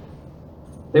 right?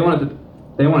 They want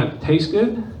it to taste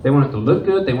good. They want it to look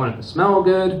good. They want it to smell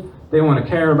good. They want to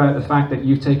care about the fact that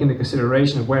you've taken into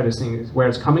consideration of where this thing is, where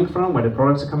it's coming from, where the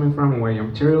products are coming from, and where your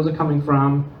materials are coming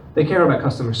from. They care about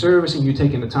customer service and you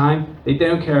taking the time. They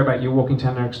don't care about you walking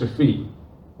 10 extra feet,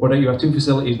 or that you have 2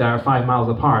 facilities that are 5 miles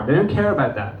apart. They don't care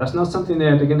about that. That's not something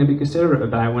they're going to be considerate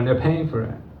about when they're paying for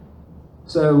it.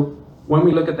 So when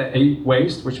we look at the 8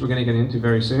 waste, which we're going to get into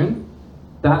very soon,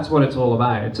 that's what it's all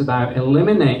about. It's about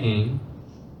eliminating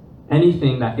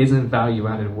anything that isn't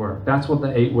value-added work. That's what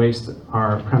the 8 wastes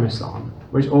are premised on,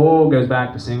 which all goes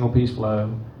back to single-piece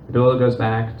flow. It all goes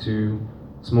back to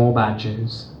small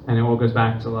batches, and it all goes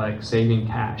back to like saving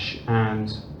cash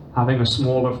and having a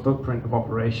smaller footprint of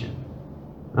operation.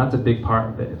 And that's a big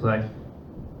part of it. It's like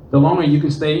the longer you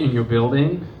can stay in your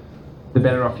building, the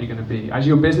better off you're going to be. As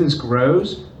your business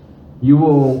grows, you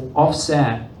will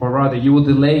offset, or rather you will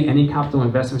delay any capital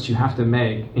investments you have to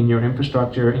make in your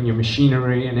infrastructure, in your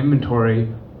machinery and inventory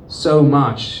so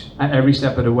much at every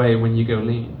step of the way when you go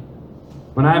Lean.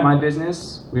 When I had my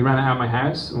business, we ran it out of my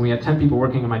house and we had 10 people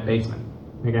working in my basement,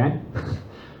 okay?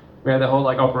 We had the whole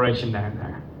like operation down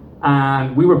there.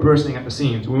 And we were bursting at the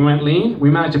seams. When we went Lean, we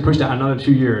managed to push that another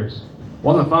 2 years.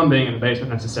 Wasn't fun being in the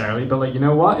basement necessarily, but like, you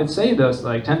know what? It saved us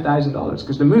like $10,000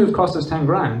 because the move cost us 10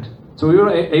 grand. So we were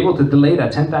able to delay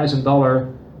that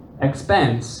 $10,000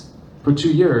 expense for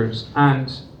 2 years.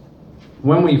 And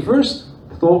when we first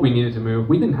thought we needed to move,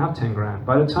 we didn't have 10 grand.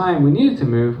 By the time we needed to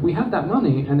move, we had that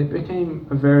money and it became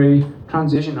a very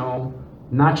transitional,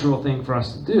 natural thing for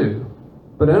us to do.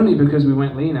 But only because we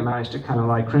went Lean and managed to kind of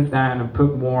like crimp down and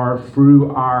put more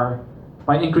through our,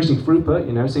 by increasing throughput,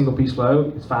 you know, single piece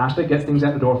flow, it's faster, gets things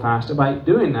out the door faster. By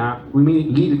doing that, we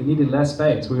needed less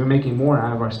space. We were making more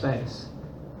out of our space.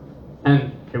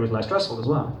 And it was less stressful as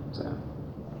well. So,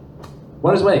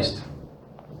 what is waste?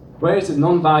 Waste is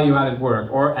non-value added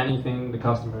work or anything the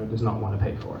customer does not want to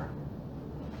pay for.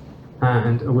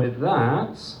 And with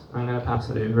that, I'm going to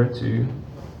pass it over to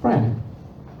Brian.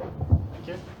 Thank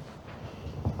you.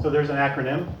 So there's an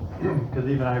acronym, because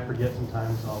even I forget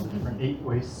sometimes all the different 8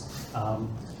 wastes,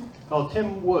 called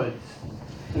Tim Woods.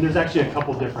 And there's actually a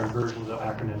couple different versions of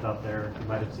acronyms out there you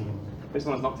might have seen. This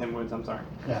one's not Tim Woods, I'm sorry.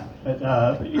 Yeah,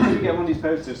 but You do get one of these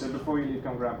posters, so before you leave,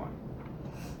 come grab one.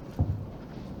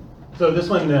 so this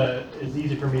one is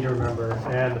easy for me to remember.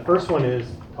 And the first one is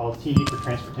called T for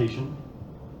transportation,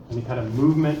 any kind of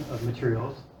movement of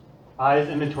materials. I is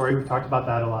inventory, we've talked about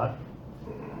that a lot.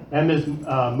 M is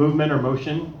movement or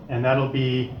motion, and that'll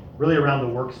be really around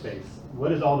the workspace.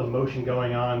 What is all the motion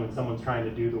going on when someone's trying to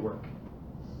do the work?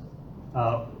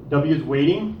 W is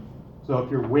waiting. So if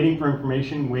you're waiting for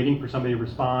information, waiting for somebody to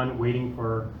respond, waiting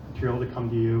for material to come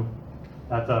to you,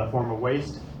 that's a form of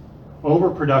waste.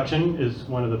 Overproduction is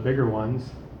one of the bigger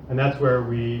ones, and that's where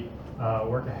we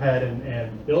work ahead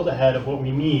and build ahead of what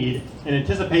we need in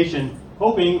anticipation,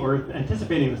 hoping or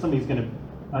anticipating that something's going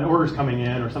to, an order's coming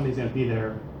in or something's going to be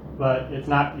there, but it's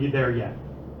not there yet.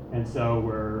 And so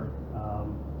we're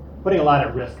putting a lot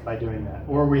at risk by doing that.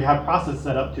 Or we have process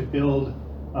set up to build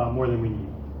more than we need,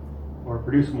 or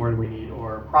produce more than we need,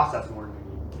 or process more than we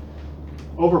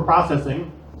need.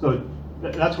 Over-processing, so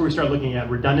that's where we start looking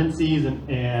at redundancies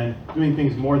and doing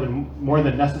things more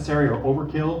than necessary or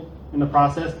overkill in the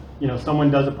process. You know,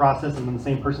 someone does a process and then the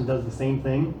same person does the same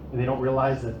thing, and they don't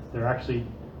realize that they're actually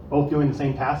both doing the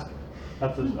same task.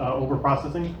 That's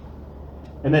over-processing.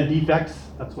 And then defects,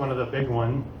 that's one of the big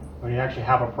ones. When you actually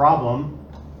have a problem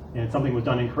and something was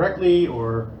done incorrectly,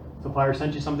 or supplier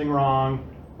sent you something wrong,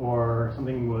 or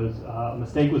something was, a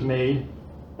mistake was made,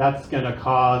 that's going to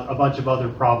cause a bunch of other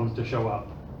problems to show up.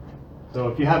 So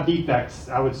if you have defects,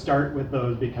 I would start with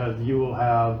those because you will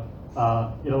have,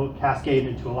 it'll cascade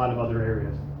into a lot of other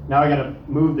areas. Now I got to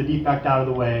move the defect out of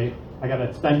the way. I got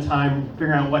to spend time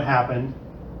figuring out what happened.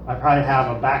 I probably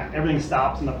have everything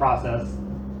stops in the process.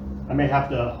 I may have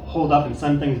to hold up and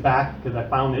send things back because I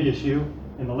found the issue.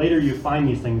 And the later you find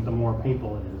these things, the more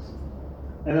painful it is.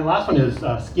 And then the last one is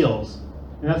skills.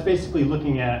 And that's basically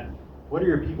looking at what are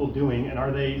your people doing, and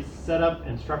are they set up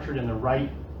and structured in the right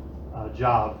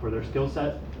job for their skill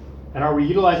set? And are we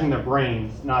utilizing their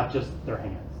brains, not just their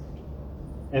hands?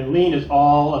 And Lean is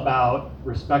all about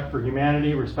respect for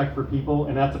humanity, respect for people,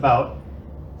 and that's about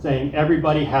saying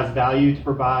everybody has value to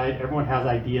provide, everyone has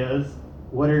ideas.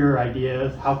 What are your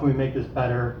ideas? How can we make this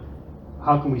better?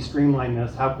 How can we streamline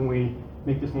this? How can we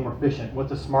make this more efficient?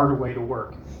 What's a smarter way to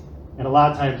work? And a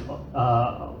lot of times,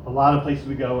 a lot of places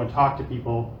we go and talk to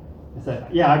people and say,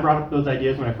 yeah, I brought up those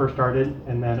ideas when I first started,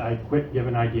 and then I quit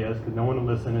giving ideas because no one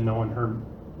would listen and no one heard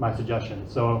my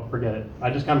suggestions. So forget it. I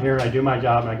just come here, I do my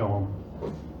job, and I go home.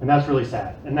 And that's really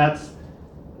sad. And that's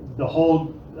the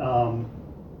whole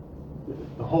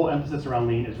emphasis around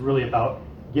Lean is really about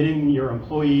getting your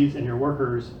employees and your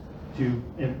workers to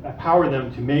empower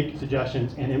them to make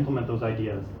suggestions and implement those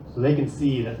ideas so they can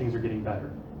see that things are getting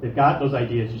better. They've got those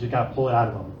ideas, you just got to pull it out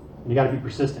of them. And you got to be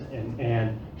persistent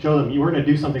and show them we're going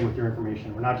to do something with your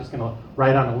information. We're not just going to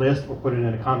write on a list or put it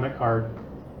in a comment card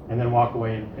and then walk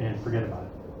away and forget about it.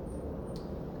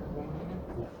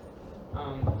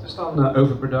 Just on the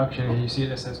overproduction, you see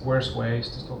this as worst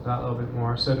waste, just talk about that a little bit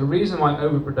more. So the reason why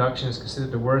overproduction is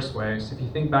considered the worst waste, if you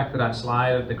think back to that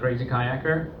slide of the crazy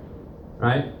kayaker,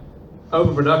 right?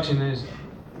 Overproduction is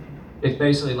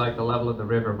basically like the level of the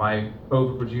river. By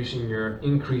overproducing, you're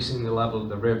increasing the level of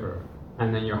the river,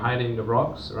 and then you're hiding the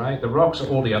rocks, right? The rocks are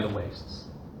all the other wastes.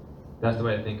 That's the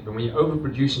way to think of it. When you're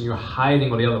overproducing, you're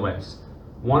hiding all the other wastes.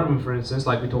 One of them, for instance,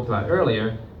 like we talked about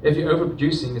earlier, if you're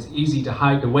overproducing, it's easy to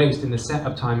hide the waste in the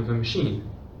setup time of a machine.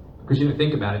 Because you don't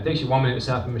think about it. It takes you 1 minute to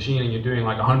set up a machine and you're doing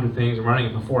like 100 things and running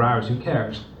it for 4 hours, who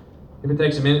cares? If it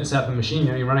takes a minute to set up a machine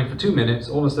and you're running for 2 minutes,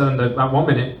 all of a sudden that 1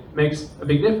 minute makes a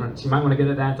big difference. You might want to get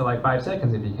it down to like 5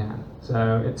 seconds if you can.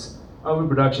 So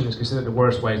overproduction is considered the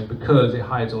worst waste because it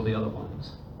hides all the other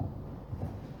ones.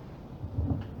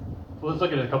 Well, let's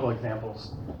look at a couple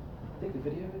examples. I think the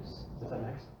video is that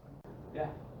next? Yeah.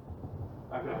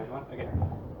 Okay.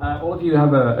 All of you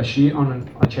have a sheet on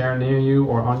a chair near you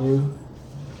or on you.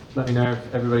 Let me know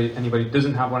if anybody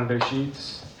doesn't have one of those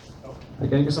sheets.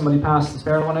 Okay, can somebody pass the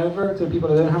spare one over to the people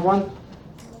that don't have one?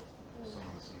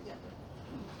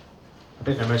 I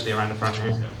think they're mostly around the front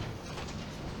here.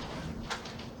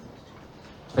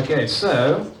 Okay,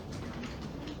 so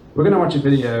we're going to watch a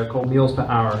video called Meals Per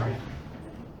Hour.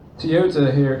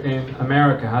 Toyota here in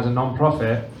America has a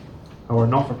non-profit, or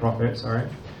not-for-profit, sorry,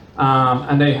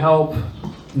 and they help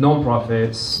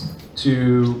non-profits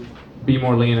to be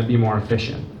more lean and be more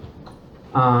efficient.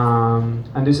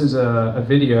 And this is a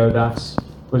video that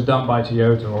was done by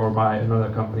Toyota or by another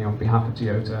company on behalf of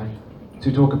Toyota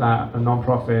to talk about a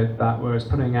non-profit that was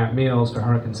putting out meals for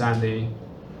Hurricane Sandy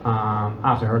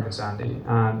after Hurricane Sandy,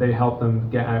 and they helped them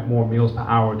get out more meals per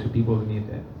hour to people who needed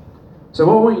it. So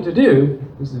what I want you to do,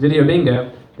 this is video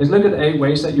bingo, is look at the 8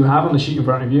 wastes that you have on the sheet in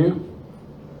front of you.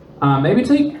 Maybe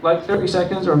take like 30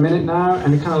 seconds or a minute now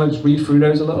and kind of just read through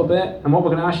those a little bit. And what we're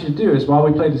going to ask you to do is, while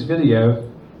we play this video,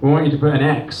 we want you to put an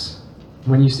X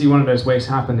when you see one of those wastes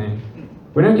happening.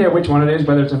 We don't care which one it is,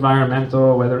 whether it's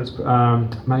environmental, whether it's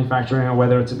manufacturing, or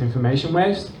whether it's an information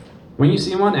waste. When you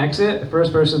see one, exit, the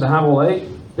first person to have all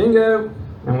 8, bingo,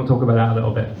 and we'll talk about that a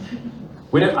little bit.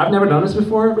 I've never done this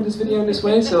before with this video in this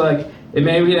way, so like, it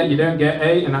may be that you don't get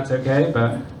 8, and that's okay,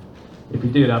 but if you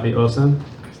do, that'd be awesome.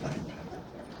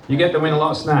 You get to win a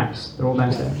lot of snacks. They're all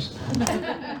downstairs.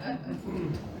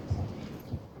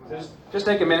 Just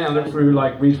take a minute and look through,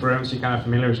 like, read through them so you kind of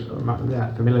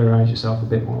familiarize yourself a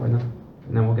bit more with them,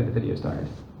 and then we'll get the video started.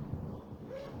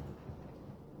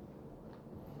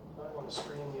 I want to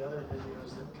screen the other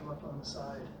videos that come up on the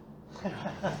side.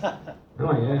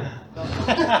 Oh yeah.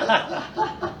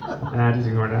 Just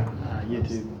ignore that.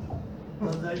 YouTube.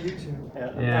 Love that YouTube.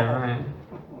 Yeah, right.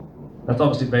 That's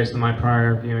obviously based on my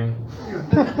prior viewing.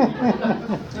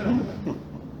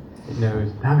 It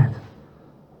knows. Damn it.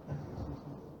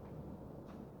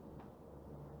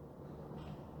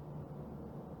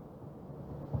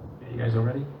 You guys all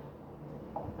ready?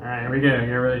 Alright, here we go.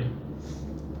 Get ready.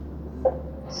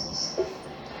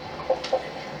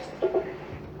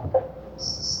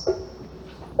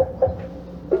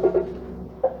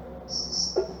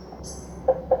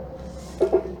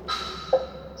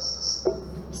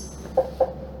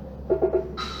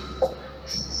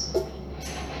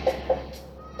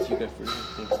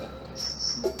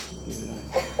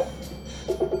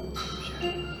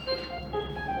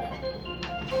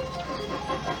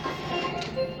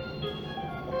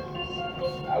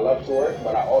 I love to work,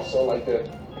 but I also like to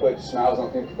put smiles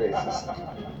on people's faces.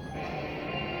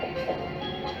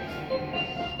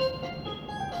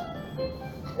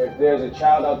 If there's a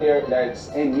child out there that's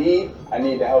in need, I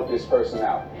need to help this person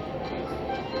out.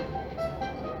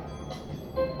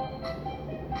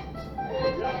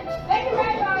 Thank you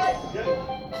very much.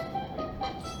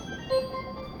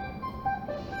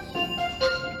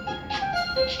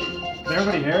 Can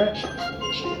everybody hear it?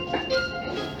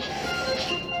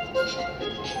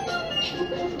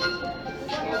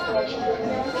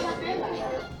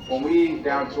 When we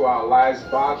down to our last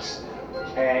box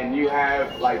and you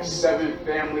have like 7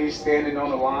 families standing on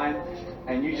the line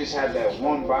and you just have that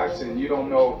one box and you don't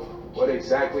know what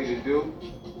exactly to do,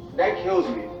 that kills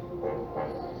me.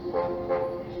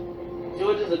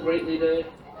 George is a great leader.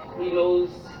 He knows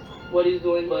what he's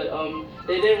doing, but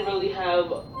they didn't really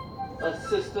have a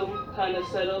system kind of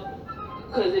set up.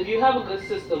 Because if you have a good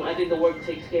system, I think the work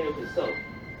takes care of itself.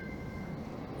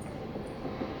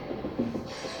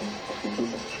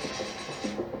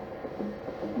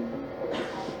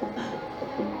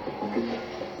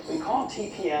 We call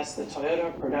TPS the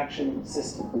Toyota Production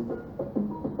System.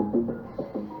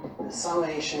 The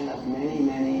summation of many,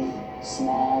 many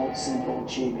small, simple,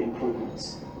 cheap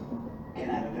improvements can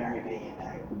have a very big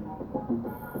impact.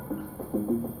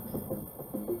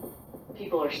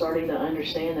 People are starting to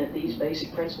understand that these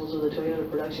basic principles of the Toyota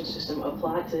Production System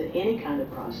apply to any kind of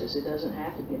process. It doesn't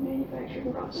have to be a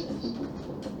manufacturing process.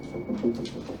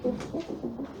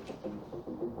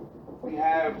 We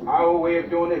have our way of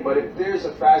doing it, but if there's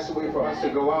a faster way for us to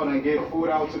go out and get food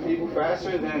out to people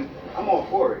faster, then I'm all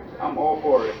for it. I'm all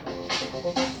for it.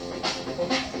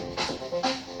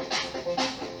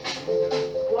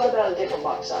 What about a different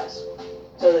box size?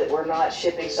 So that we're not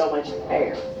shipping so much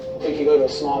air. If we could go to a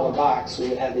smaller box, we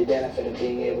would have the benefit of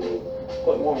being able to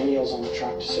put more meals on the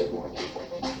truck to serve more people.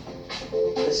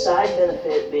 The side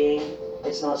benefit being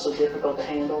it's not so difficult to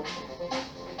handle.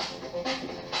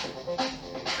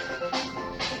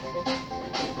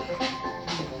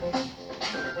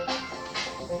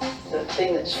 The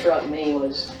thing that struck me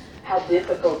was how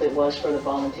difficult it was for the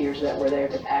volunteers that were there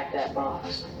to pack that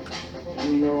box. I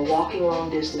mean, they were walking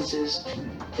long distances,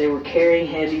 they were carrying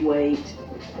heavy weight.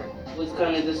 It was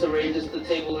kind of disarranged, just the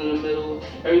table in the middle.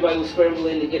 Everybody was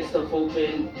scrambling to get stuff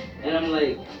open, and I'm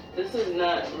like, this is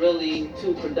not really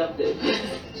too productive.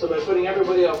 So by putting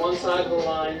everybody on one side of the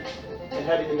line and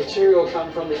having the material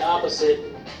come from the opposite,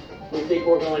 we think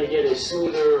we're going to get a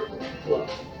smoother flow.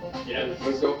 Yeah,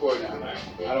 let's go for it now.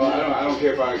 I don't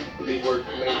care if I leave work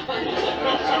late.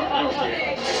 I don't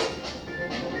care.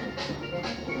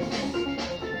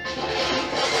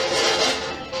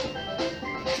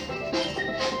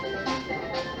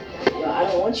 I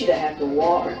don't want want you to have to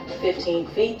walk 15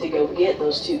 feet to go get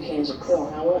those 2 cans of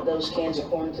corn. I want those cans of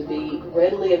corn to be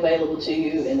readily available to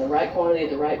you in the right quantity,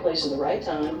 at the right place, at the right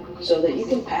time, so that you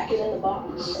can pack it in the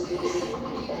box.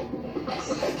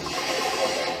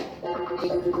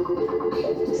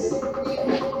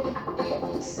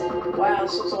 Wow,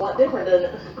 this looks a lot different,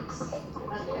 doesn't it?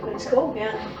 It's cool,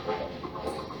 yeah.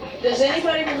 Does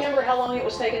anybody remember how long it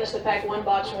was taking us to pack one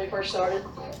box when we first started?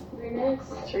 3 minutes.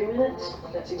 3 minutes?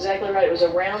 That's exactly right. It was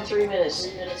around 3 minutes.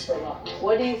 3 minutes per box.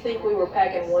 What do you think we were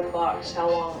packing one box? How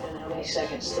long and how many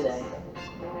seconds today?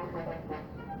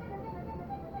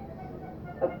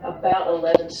 About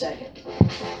 11 seconds.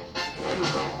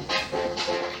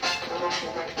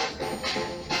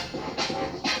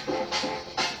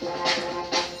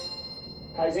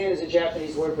 Kaizen is a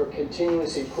Japanese word for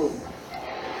continuous improvement.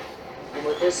 And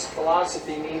what this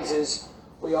philosophy means is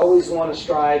we always want to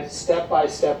strive step by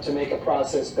step to make a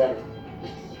process better.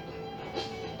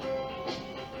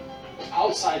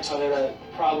 Outside toilet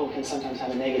problem can sometimes have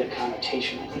a negative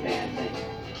connotation, like a bad thing.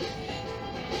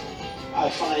 I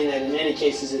find that in many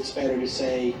cases it's better to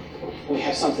say we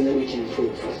have something that we can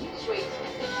improve. Sweet.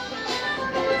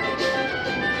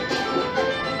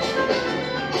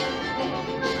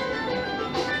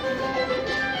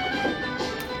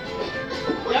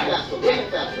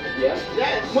 Yeah?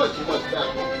 Yeah, it's Much faster.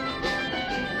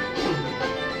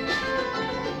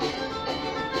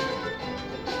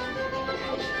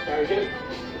 Very good.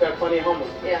 We've got plenty of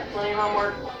homework. Yeah, plenty of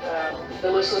homework.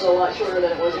 The list is a lot shorter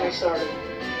than it was when we started.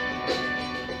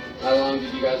 How long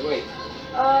did you guys wait?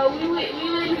 we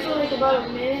waited for like about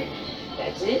a minute.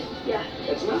 That's it? Yeah,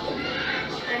 That's nothing.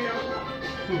 I know.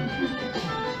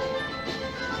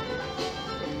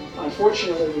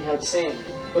 Unfortunately, we had sand.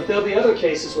 But there'll be other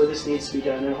cases where this needs to be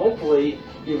done, and hopefully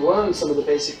you've learned some of the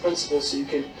basic principles so you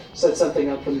can set something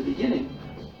up from the beginning.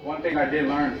 One thing I did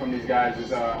learn from these guys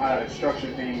is how to structure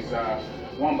things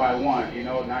one by one, you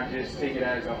know, not just take it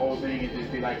as a whole thing and just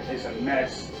be like, it's a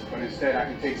mess, but instead I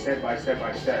can take step by step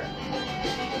by step.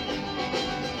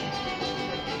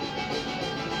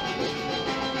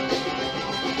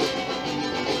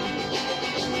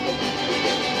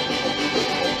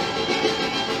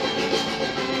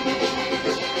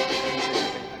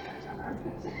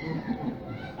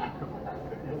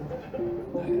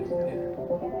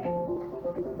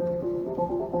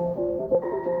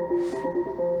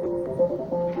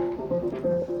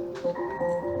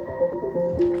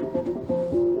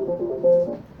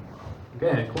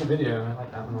 Okay, cool video. I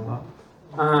like that one a lot.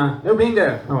 No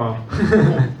bingo. Oh well.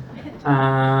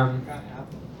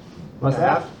 What's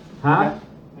that? Huh? I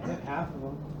hit half of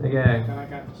them. Okay. Then I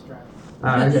got distracted.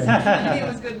 Oh, okay. It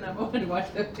was good enough. I wanted to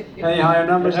watch the video. Any higher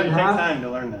numbers It than takes half? time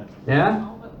to learn that. Yeah?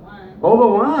 All but one. All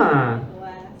but one.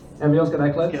 Last. Everybody else got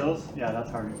that clip? Skills? Yeah, that's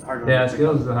hard. Hard one Yeah, to pick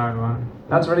skills up. is a hard one.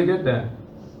 That's really good then.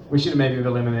 We should have maybe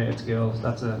eliminated skills.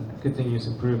 That's a continuous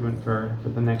improvement for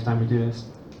the next time we do this.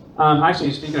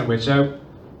 Actually, speaking of which, so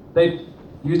they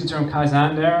used the term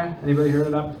Kaizen there. Anybody heard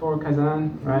of that before?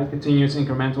 Kaizen, right? Continuous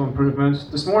incremental improvement.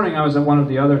 This morning I was at one of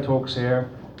the other talks here.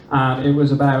 It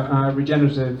was about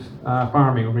regenerative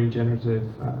farming or regenerative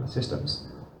systems.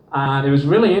 And it was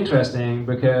really interesting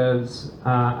because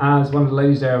as one of the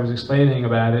ladies there was explaining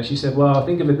about it, she said, well,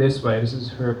 think of it this way. This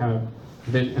is her kind of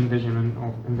envisioning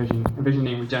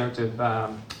regenerative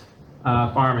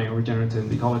farming or regenerative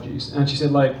ecologies. And she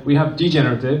said, like, we have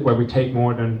degenerative, where we take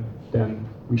more than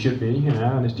we should be, you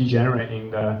know, and it's degenerating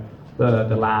the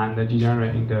land, and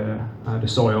degenerating the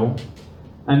soil.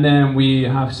 And then we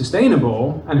have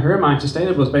sustainable, and her mind,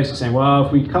 sustainable is basically saying, well,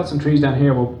 if we cut some trees down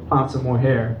here, we'll plant some more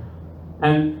here.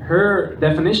 And her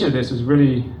definition of this was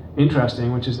really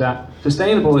interesting, which is that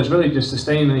sustainable is really just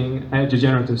sustaining a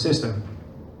degenerative system.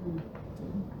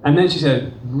 And then she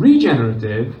said,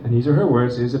 regenerative, and these are her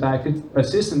words, is about a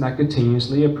system that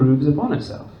continuously improves upon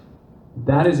itself.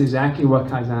 That is exactly what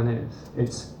Kaizen is.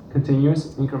 It's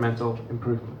continuous incremental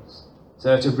improvements.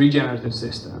 So it's a regenerative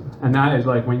system. And that is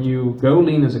like when you go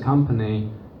lean as a company,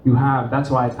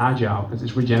 that's why it's agile, because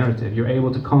it's regenerative. You're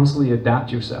able to constantly adapt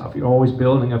yourself. You're always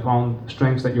building upon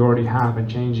strengths that you already have and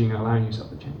changing and allowing yourself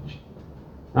to change.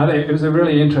 I think it was a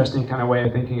really interesting kind of way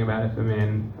of thinking about it for me,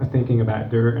 and thinking about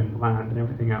dirt and land and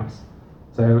everything else.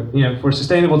 So, you know, for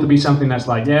sustainable to be something that's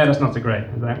like, yeah, that's not so great.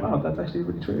 It's like, well, that's actually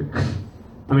really true.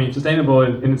 I mean, sustainable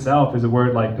in itself is a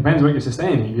word like, depends what you're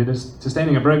sustaining. If you're just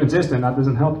sustaining a broken system, that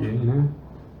doesn't help you, you know?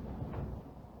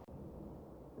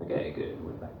 Okay, good,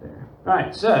 we're back there.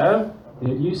 Right, so,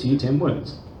 did you see Tim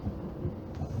Woods?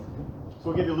 So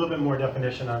we'll give you a little bit more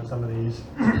definition on some of these.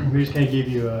 We just kind of give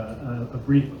you a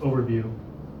brief overview.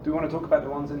 Do we want to talk about the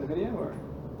ones in the video, or?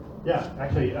 Yeah,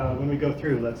 actually, when we go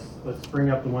through, let's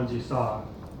bring up the ones you saw.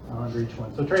 under each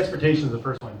one. So transportation is the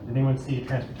first one. Did anyone see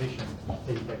transportation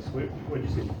take place? What did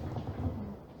you see?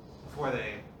 Before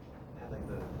they had like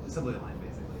the assembly line,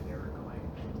 basically, they were going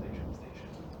from station to station.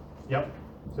 Yep.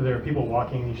 So there are people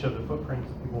walking. You showed the footprints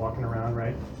of people walking around,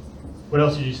 right? What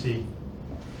else did you see?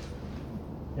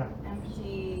 Yeah.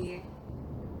 Empty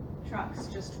trucks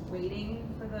just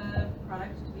waiting for the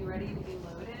product to be ready to be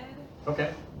loaded.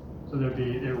 Okay. So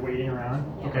they're waiting around.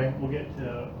 Yeah. Okay. We'll get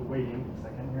to the waiting in a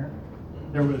second here.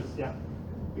 There was, yeah.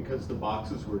 Because the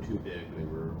boxes were too big, they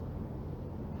were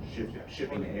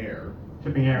shipping air.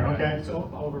 Shipping air, okay. So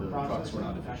the trucks were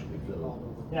not efficiently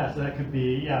filled. Yeah, so that could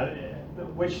be,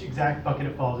 which exact bucket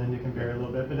it falls into can vary a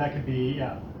little bit, but that could be,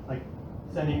 like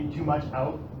sending too much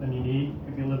out than you need.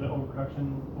 Could be a little bit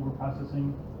overproduction,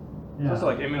 overprocessing. It's also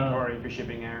like inventory for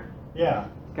shipping air. Yeah.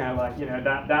 It's kind of like,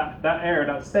 that air,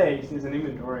 that space is an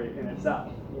inventory in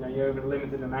itself. You have a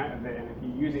limited amount of it, and if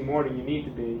you're using more than you need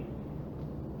to be.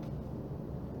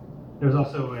 There's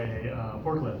also a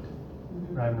forklift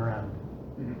driving around.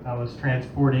 I was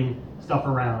transporting stuff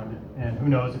around, and who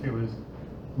knows if it was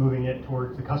moving it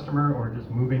towards the customer or just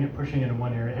moving it, pushing it in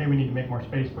one area. Hey, we need to make more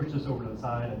space, push this over to the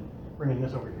side and bringing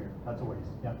this over here. That's a waste,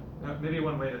 yeah. Maybe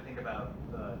one way to think about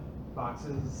the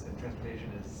boxes and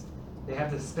transportation is they have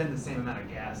to spend the same amount of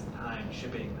gas and time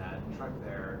shipping that truck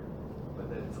there, but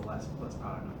then it's a less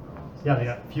product overall. Yeah, they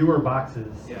got fewer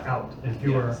boxes out and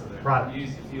fewer products. You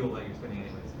use the fuel that you're spending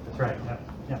anyways. That's right,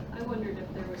 yeah. I wondered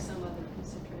if there was some other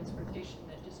piece of transportation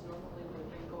that just normally would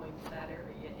have been going to that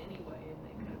area anyway, and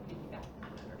they kind of piggybacked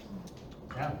on it or something.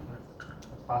 Yeah, that's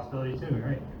a possibility too,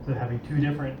 right? So having two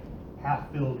different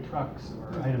half-filled trucks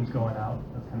or items going out,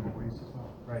 that's kind of a waste as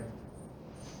well, right?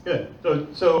 Good.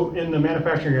 So in the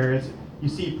manufacturing areas, you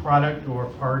see product or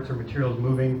parts or materials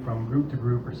moving from group to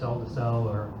group or cell to cell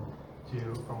or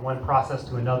from one process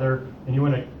to another, and you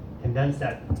want to condense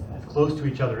that as close to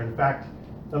each other. In fact,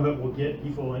 some of it will get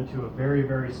people into a very,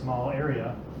 very small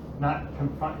area, not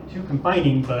too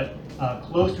confining, but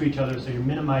close to each other, so you're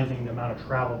minimizing the amount of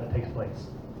travel that takes place.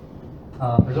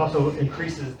 There's also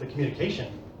increases the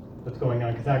communication that's going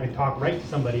on, because I can talk right to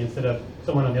somebody instead of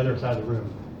someone on the other side of the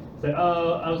room. Say,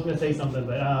 oh, I was going to say something,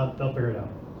 but they'll figure it out.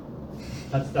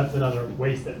 That's another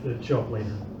waste that would show up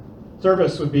later.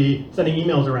 Service would be sending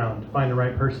emails around to find the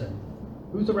right person.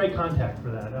 Who's the right contact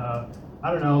for that?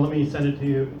 I don't know, let me send it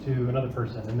to another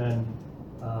person. And then,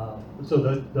 so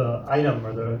the item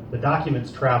or the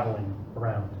document's traveling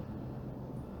around.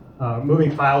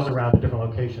 Moving files around to different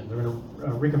locations. We're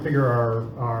going to reconfigure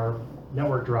our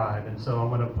network drive, and so I'm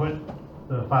going to put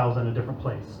the files in a different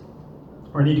place.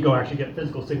 Or I need to go actually get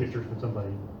physical signatures from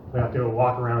somebody. I have to go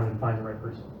walk around and find the right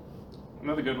person.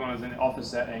 Another good one is in an office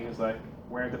setting is like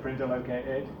where the printer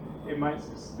located. It might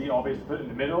be obvious to put it in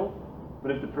the middle,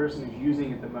 but if the person who's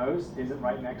using it the most isn't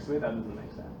right next to it, that doesn't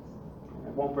make sense.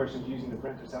 If one person's using the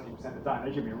printer 70% of the time,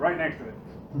 they should be right next to it.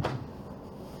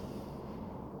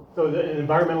 So the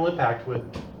environmental impact with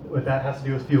that has to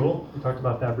do with fuel. We talked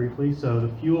about that briefly. So the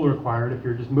fuel required, if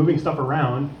you're just moving stuff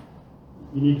around,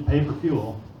 you need to pay for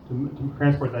fuel to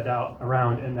transport that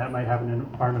around, and that might have an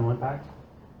environmental impact.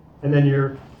 And then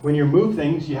when you move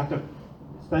things, you have to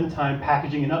spend time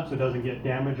packaging it up so it doesn't get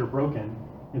damaged or broken.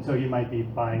 And so you might be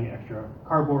buying extra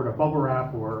cardboard or bubble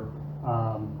wrap or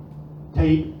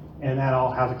tape, and that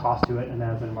all has a cost to it, and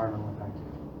that has an environmental impact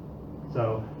too.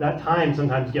 So that time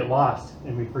sometimes get lost,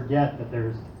 and we forget that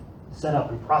there's setup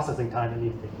and processing time that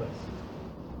needs to take place.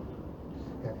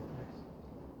 Okay.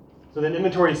 So then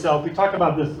inventory itself, we talked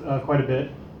about this quite a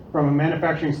bit. From a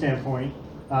manufacturing standpoint,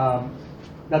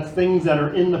 that's things that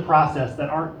are in the process that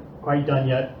aren't quite done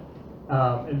yet.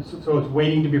 And so it's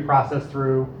waiting to be processed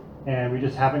through, and we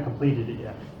just haven't completed it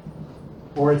yet.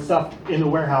 Or it's stuff in the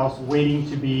warehouse waiting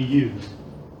to be used.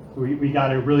 So we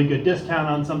got a really good discount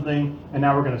on something, and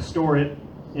now we're going to store it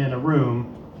in a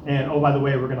room. And oh, by the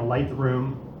way, we're going to light the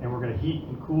room, and we're going to heat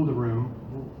and cool the room,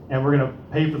 and we're going to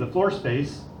pay for the floor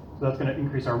space. So that's going to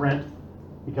increase our rent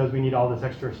because we need all this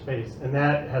extra space, and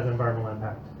that has environmental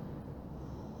impact.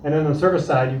 And then on the service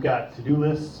side, you've got to-do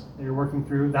lists that you're working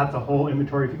through. That's a whole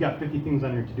inventory. If you've got 50 things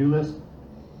on your to-do list,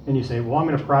 and you say, well, I'm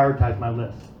going to prioritize my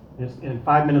list. And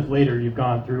 5 minutes later, you've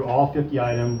gone through all 50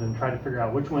 items and tried to figure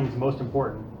out which one's most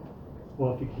important.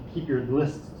 Well, if you keep your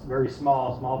lists very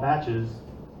small batches,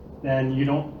 then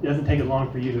it doesn't take as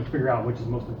long for you to figure out which is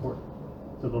most important.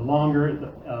 So the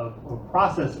longer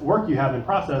process work you have in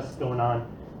process going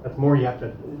on, that's more you have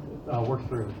to work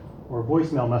through, or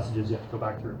voicemail messages you have to go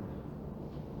back through.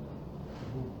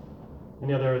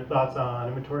 Any other thoughts on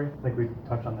inventory? I think we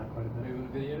touched on that quite a bit. Maybe on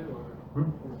the video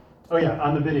or? Oh yeah,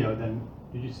 on the video then,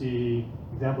 did you see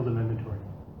examples of inventory?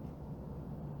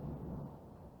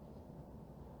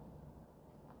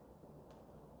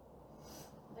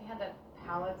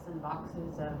 pallets and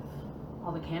boxes of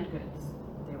all the canned goods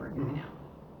they were giving out.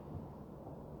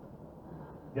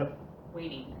 Yep.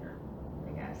 Waiting there,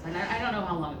 I guess. And I don't know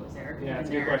how long it was there. Yeah, it's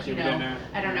a Been good there, question. you We don't know. know.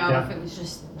 I don't know Yeah. if it was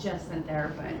just sent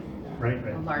there, but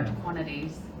Right. large Yeah.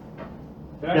 quantities.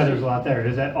 Yeah, there's a lot there.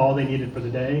 Is that all they needed for the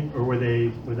day, or was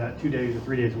that 2 days or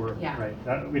 3 days worth? Yeah.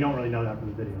 Right. We don't really know that from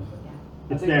the video, but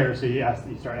I it's think- there, so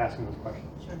you start asking those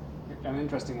questions. Sure. An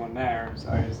interesting one there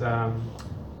is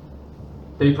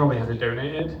they probably had it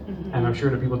donated, and I'm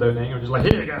sure the people donating are just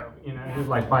like, here you go, here's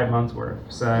like 5 months worth.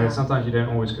 So sometimes you don't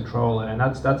always control it, and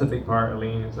that's a big part of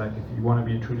lean. It's like if you want to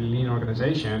be a truly lean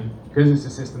organization, because it's a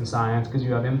system science, because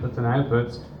you have inputs and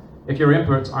outputs, if your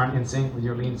inputs aren't in sync with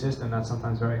your lean system, that's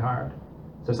sometimes very hard.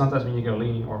 So sometimes when you go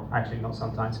lean, or actually not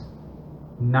sometimes,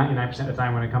 99% of the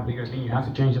time when a company goes lean, you have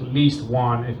to change at least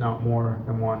one, if not more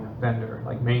than one vendor,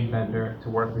 like main vendor,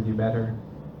 to work with you better.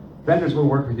 Vendors will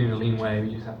work with you in a lean way,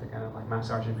 we just have to kind of like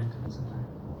massage them into it sometimes.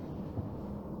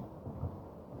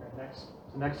 Okay, next.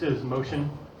 So next is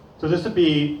motion. So this would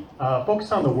be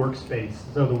focused on the workspace,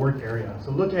 so the work area.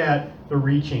 So look at the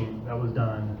reaching that was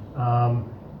done,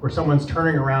 where someone's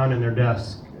turning around in their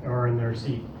desk or in their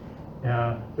seat.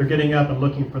 They're getting up and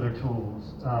looking for their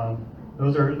tools.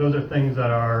 Those are things that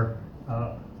are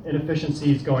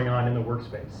inefficiencies going on in the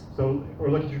workspace. So, or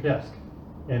look at your desk,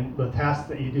 and the tasks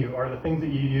that you do are the things that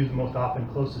you use most often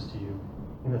closest to you,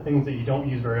 and the things that you don't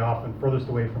use very often furthest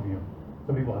away from you.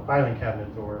 Some people have filing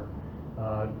cabinets or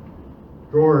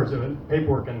drawers of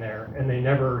paperwork in there, and they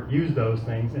never use those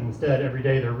things. And instead, every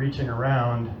day they're reaching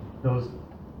around those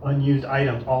unused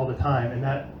items all the time, and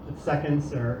that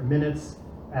seconds or minutes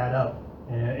add up,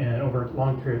 and over a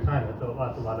long period of time, that's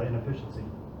a lot of inefficiency.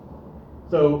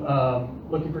 So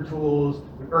looking for tools,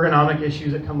 ergonomic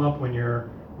issues that come up when you're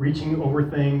reaching over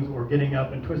things or getting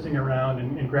up and twisting around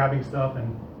and grabbing stuff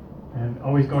and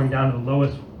always going down to the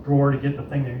lowest drawer to get the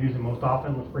thing that you're using most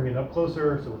often. Let's bring it up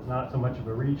closer so it's not so much of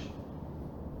a reach.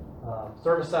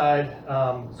 Service side,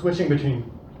 switching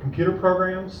between computer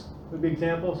programs would be an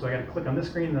example. So I got to click on this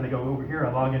screen, then I go over here,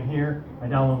 I log in here, I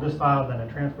download this file, then I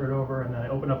transfer it over, and then I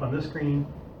open up on this screen.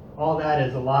 All that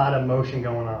is a lot of motion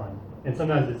going on. And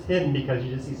sometimes it's hidden because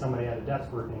you just see somebody at a desk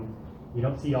working. You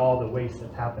don't see all the waste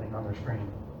that's happening on their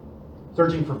screen.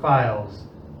 Searching for files.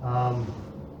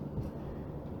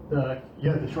 The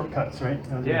shortcuts, right?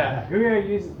 Yeah. Who here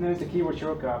knows the keyboard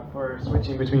shortcut for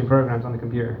switching between programs on the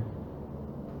computer?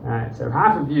 Alright, so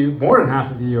more than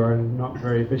half of you are not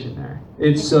very efficient there.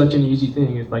 It's such an easy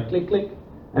thing. It's like click, click,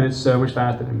 and it's so much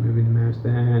faster than moving the mouse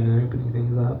down and opening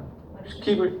things up.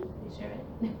 Keyboard.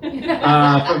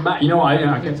 For Mac,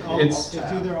 It's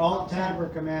either Alt Tab or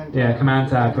Command Tab. Yeah, Command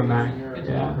Tab for Mac.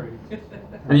 Yeah.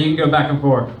 And you can go back and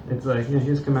forth. It's like,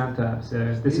 here's Command Tab.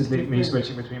 So this is me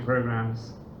switching between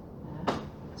programs.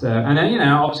 So, and then,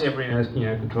 obviously everybody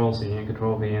knows, Control C and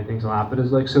Control V and things like that, but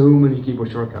there's like so many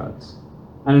keyboard shortcuts.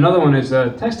 And another one is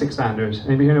text expanders.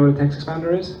 Anybody here know what a text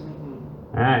expander is?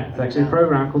 Alright, it's actually a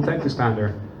program called Text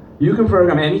Expander. You can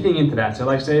program anything into that. So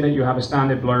like say that you have a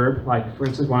standard blurb, like for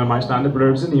instance, one of my standard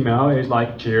blurbs in email is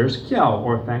like, cheers, Kjell,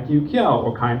 or thank you, Kjell,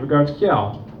 or kind regards,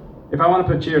 Kjell. If I want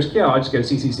to put cheers, Kjell, I just go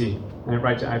CCC, and it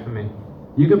writes it out for me.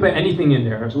 You can put anything in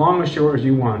there, as long or short as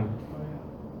you want.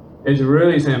 It's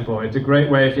really simple. It's a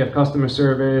great way if you have customer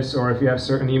service, or if you have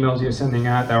certain emails you're sending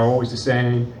out that are always the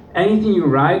same. Anything you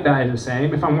write that is the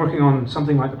same. If I'm working on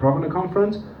something like the Provenance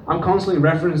conference, I'm constantly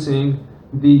referencing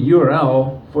the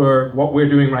URL for what we're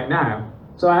doing right now.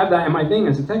 So I have that in my thing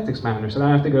as a text expander. So I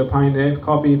have to go find it,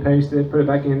 copy, paste it, put it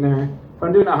back in there. If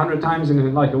I'm doing it 100 times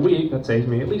in like a week, that saves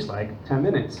me at least like 10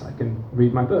 minutes. I can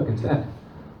read my book instead.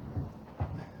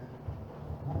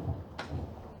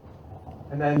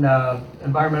 And then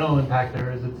environmental impact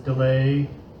there is it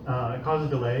causes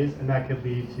delays, and that could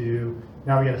lead to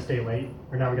now we got to stay late,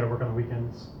 or now we got to work on the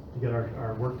weekends to get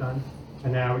our work done.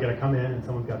 And now we got to come in and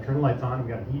someone's got to turn the lights on,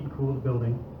 we got to heat and cool the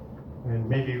building, and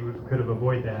maybe we could have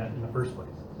avoided that in the first place.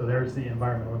 So there's the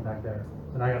environmental impact there.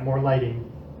 And I got more lighting,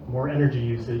 more energy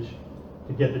usage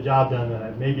to get the job done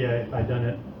that if I'd done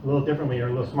it a little differently or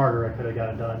a little smarter, I could have got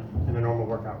it done in the normal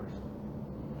work hours.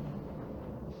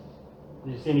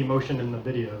 Do you see any motion in the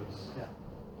videos? Yeah.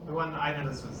 The one I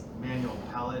noticed was manual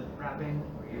pallet wrapping,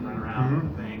 where you run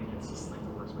around the thing. It's just like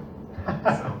the worst way to do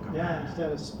it. Yeah,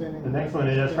 instead of spinning. The next one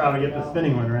is probably get the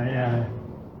spinning one, right? Yeah.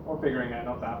 Or figuring out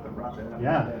not to have to wrap it.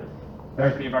 Yeah.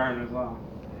 Better for the environment as well.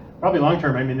 Probably long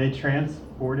term. I mean, they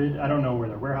transported. I don't know where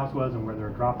their warehouse was and where their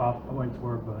drop-off points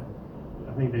were, but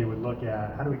I think they would look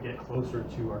at how do we get closer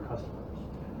to our customers.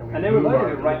 And they would load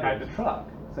it right out the truck.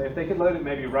 So if they could load it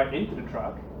maybe right into the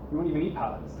truck, you wouldn't even need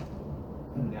pallets.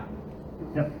 Yeah.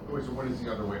 Yep. Wait, so what is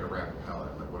the other way to wrap a pallet?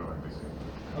 Like, what am I missing?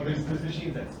 Oh, there's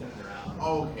machines that spin around.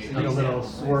 Oh, okay. Like a little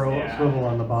swivel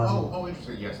on the bottom. Oh,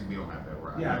 interesting. Yes, we don't have that.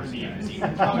 Yeah, I've yeah, never seen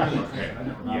it's it. probably really Okay.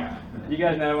 Yeah. You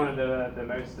guys know one of the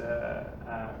most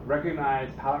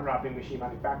recognized pallet wrapping machine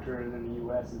manufacturers in the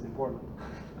U.S. is in Portland.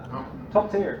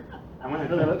 Top tier. I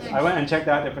went and checked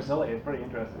out their facility. It's pretty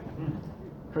interesting.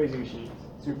 Crazy machines.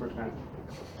 Super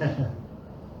expensive.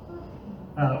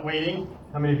 Waiting.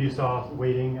 How many of you saw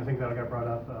waiting? I think that got brought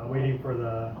up. Waiting for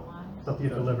the stuff to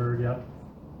get delivered. Yep.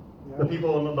 The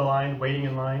people in the line waiting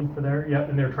in line for their, yep,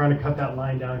 and they're trying to cut that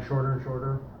line down shorter and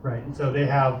shorter. Right. And so they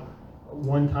have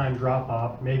one-time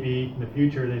drop-off. Maybe in the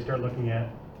future they start looking at,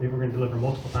 maybe we're going to deliver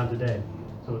multiple times a day.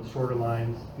 So it's shorter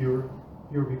lines, fewer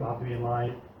people have to be in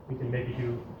line. We can maybe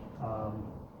do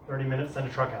 30 minutes, send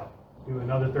a truck out. Do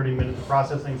another 30 minutes of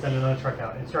processing, send another truck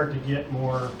out, and start to get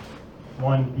more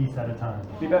one piece at a time.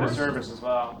 Be better service as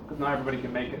well, because not everybody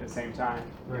can make it at the same time.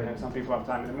 Right. You know, some people have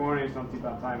time in the morning, some people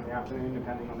have time in the afternoon,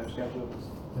 depending on their schedules.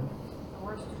 The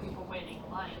worst is people waiting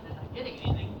in line and not getting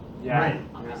anything. Yeah. Right.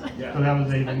 Yeah. So that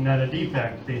was a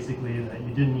defect, basically, that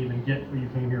you didn't even get what you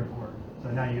came here for.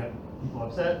 So now you got people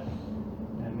upset,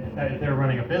 and if they're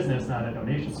running a business, not a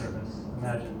donation service,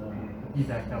 imagine the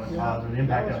feedback that would cause, or the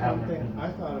impact that would have on their business.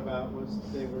 I thought about was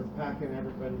they were packing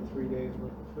everybody 3 days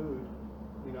worth of food.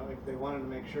 You know, if they wanted to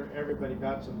make sure everybody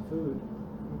got some food,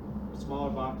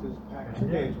 smaller boxes pack 2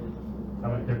 days worth of food.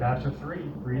 So if their batch of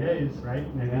 3 days, right?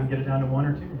 Maybe you can get it down to 1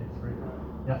 or 2 days, right?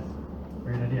 Yes,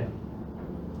 great idea.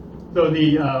 So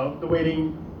the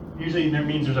waiting, usually that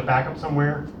means there's a backup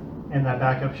somewhere, and that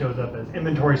backup shows up as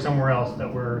inventory somewhere else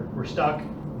that we're stuck,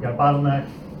 we got a bottleneck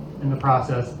in the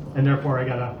process, and therefore I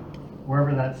gotta,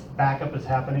 wherever that backup is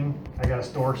happening, I gotta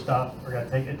store stuff, or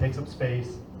it takes up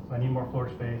space, so I need more floor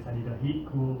space, I need to heat,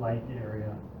 cool, light the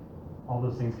area. All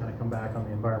those things kind of come back on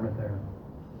the environment there.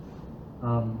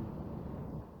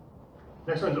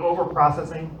 Next one's over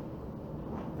processing.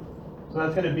 So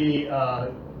that's going to be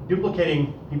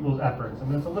duplicating people's efforts. I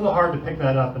mean, it's a little hard to pick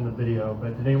that up in the video,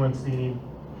 but did anyone see any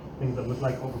things that look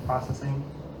like over processing?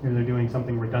 Maybe they're doing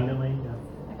something redundantly? Yeah.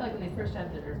 I feel like when they first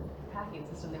had their packing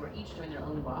system, they were each doing their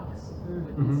own box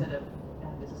Mm-hmm. instead of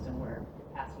having a system where you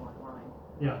pass one line.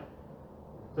 Yeah.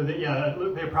 So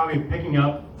they're probably picking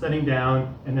up, setting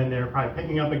down, and then they're probably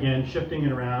picking up again, shifting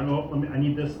it around. Oh, I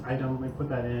need this item, let me put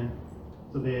that in.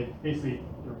 So they're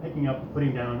picking up and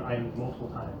putting down items multiple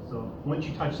times. So once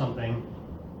you touch something,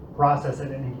 process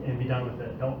it and be done with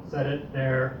it. Don't set it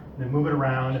there, then move it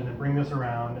around, and then bring this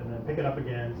around, and then pick it up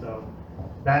again. So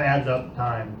that adds up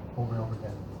time over and over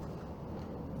again.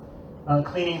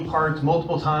 Cleaning parts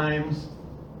multiple times,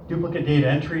 duplicate data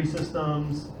entry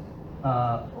systems,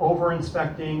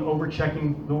 over-inspecting,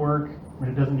 over-checking the work when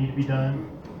it doesn't need to be done.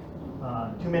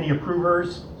 Too many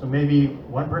approvers, so maybe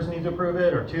one person needs to approve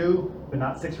it, or 2, but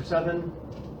not 6 or 7.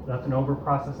 That's an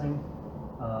over-processing.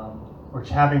 Or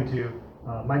just having to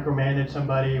micromanage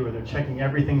somebody, where they're checking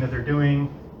everything that they're doing.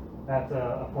 That's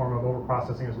a form of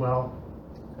over-processing as well.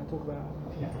 Can I talk about?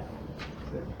 Yeah.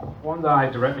 One that I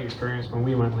directly experienced when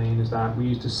we went lean is that we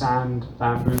used to sand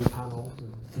bamboo panels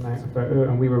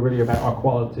and we were really about our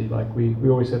quality. Like we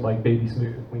always said, like baby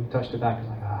smooth. When you touched it back, it's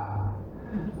like ah.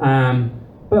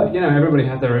 But you know, everybody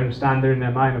had their own standard in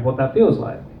their mind of what that feels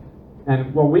like.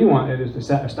 And what we wanted is to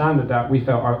set a standard that we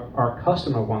felt our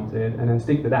customer wanted, and then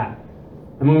stick to that.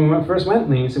 And when we first went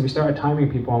lean, so we started timing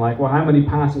people on like, well, how many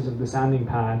passes of the sanding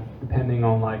pad, depending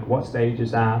on like what stage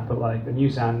it's at, but like the new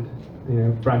sand, you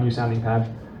know, brand new sanding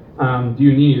pad, do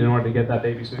you need in order to get that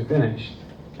baby smooth finish?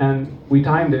 And we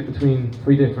timed it between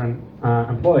 3 different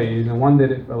employees, and one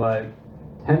did it for like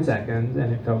 10 seconds,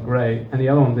 and it felt great, and the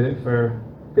other one did it for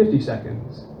 50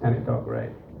 seconds, and it felt great.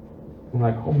 I'm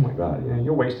like, oh my God, you know,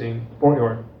 you're wasting 40,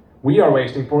 or we are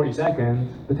wasting 40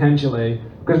 seconds, potentially,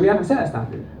 because we haven't set a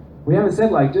standard. We haven't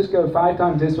said like, just go 5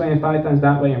 times this way and 5 times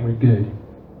that way and we're good.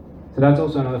 So that's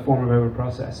also another form of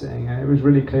over-processing, and it was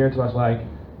really clear to us like,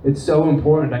 it's so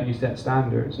important that you set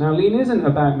standards. Now, lean isn't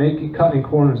about cutting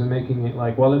corners and making it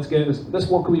like, well, let's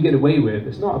what can we get away with?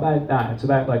 It's not about that. It's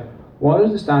about like, what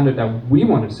is the standard that we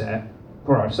want to set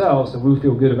for ourselves so we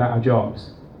feel good about our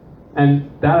jobs? And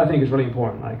that I think is really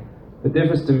important. Like the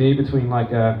difference to me between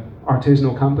like a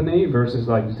artisanal company versus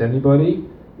like just anybody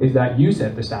is that you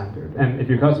set the standard. And if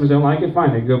your customers don't like it,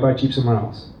 fine, they can go buy cheap somewhere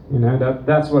else. You know,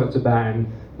 that's what it's about.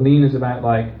 And lean is about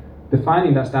like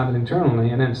defining that standard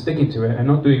internally and then sticking to it and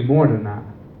not doing more than that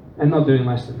and not doing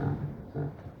less than that.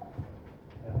 So.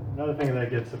 Yeah. Another thing that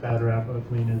gets a bad rap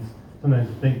with lean is sometimes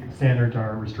I think standards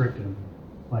are restrictive.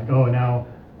 Like, oh, now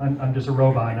I'm just a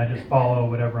robot and I just follow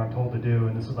whatever I'm told to do,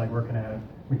 and this is like working at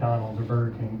McDonald's or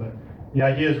Burger King. But the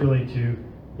idea is really to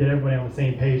get everybody on the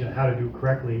same page on how to do it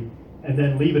correctly, and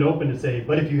then leave it open to say,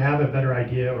 but if you have a better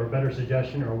idea or a better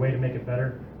suggestion or a way to make it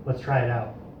better, let's try it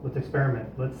out. Let's experiment.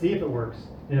 Let's see if it works.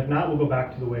 And if not, we'll go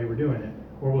back to the way we're doing it.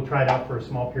 Or we'll try it out for a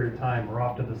small period of time or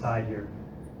off to the side here.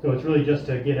 So it's really just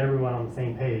to get everyone on the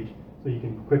same page so you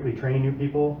can quickly train new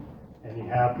people and you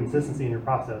have consistency in your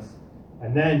process.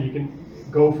 And then you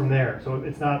can go from there. So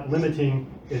it's not limiting,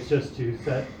 it's just to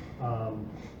set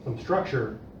some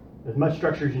structure, as much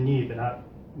structure as you need, but not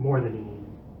more than you need.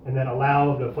 And then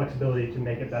allow the flexibility to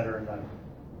make it better and better.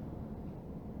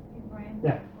 Hey Brian,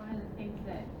 Yeah. one of the things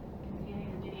that in the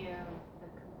beginning of the video, the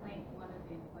complaint one of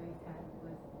the employees had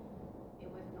was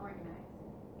it wasn't organized.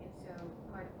 And so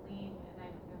part of lean, and I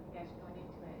don't know if you guys are going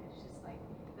into it, it's just like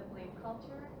the blame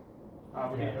culture.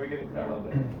 We get into that a little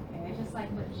bit. Okay, it's just like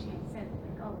what she said,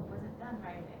 like, oh, it wasn't done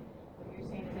right. And what you're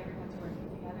saying is everyone's working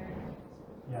together.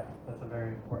 Yeah, that's a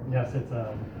very important. Yes, it's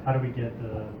how do we get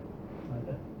the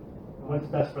what's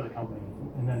best for the company,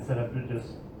 and then set up to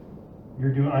just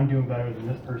I'm doing better than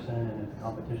this person, and it's a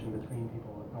competition between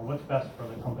people. No, what's best for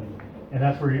the company, and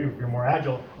that's where if you're more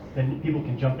agile, then people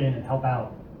can jump in and help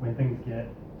out when things get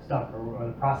stuck or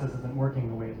the process isn't working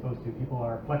the way it's supposed to. People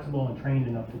are flexible and trained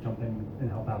enough to jump in and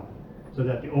help out, so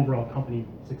that the overall company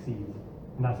succeeds.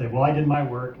 And not say, well, I did my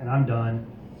work and I'm done,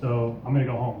 so I'm going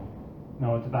to go home.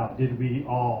 No, it's about did we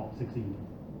all succeed?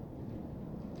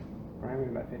 Brian, we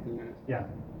have about 15 minutes. Yeah.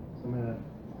 So I'm going to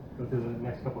go through the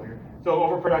next couple here. So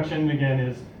overproduction, again,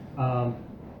 is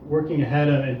working ahead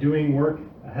of and doing work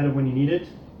ahead of when you need it,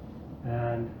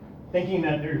 and thinking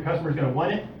that your customer's going to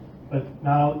want it, but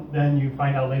now then you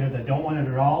find out later they don't want it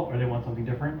at all, or they want something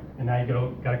different, and now you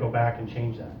got to go back and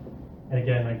change that. And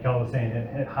again, like Kel was saying,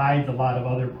 it hides a lot of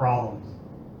other problems.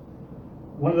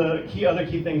 One of the other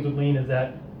key things with Lean is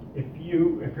that if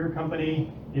your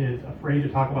company is afraid to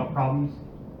talk about problems,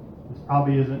 this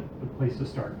probably isn't the place to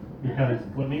start. Because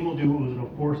what Lean will do is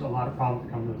it'll force a lot of problems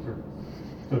to come to the surface.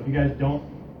 So if you guys don't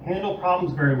handle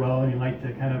problems very well and you like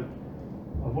to kind of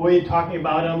avoid talking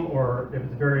about them, or if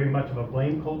it's very much of a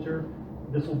blame culture,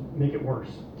 this will make it worse.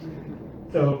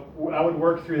 So I would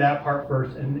work through that part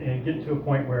first and get to a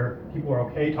point where people are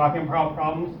okay talking about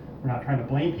problems. We're not trying to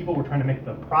blame people, we're trying to make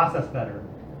the process better.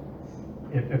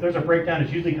 If there's a breakdown,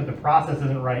 it's usually because the process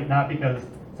isn't right, not because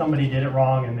somebody did it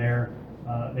wrong and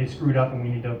they screwed up and we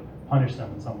need to punish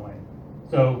them in some way.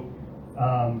 So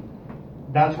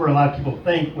that's where a lot of people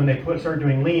think when they start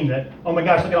doing Lean that, oh my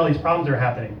gosh, look at all these problems that are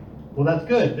happening. Well, that's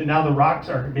good, that now the rocks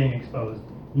are being exposed.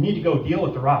 You need to go deal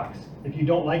with the rocks. If you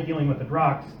don't like dealing with the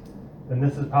rocks, then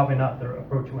this is probably not the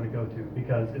approach you want to go to,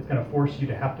 because it's going to force you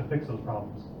to have to fix those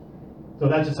problems. So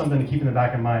that's just something to keep in the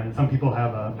back of mind. And some people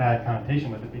have a bad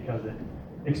connotation with it because it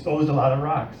exposed a lot of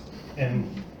rocks,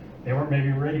 and they weren't maybe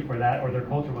ready for that, or their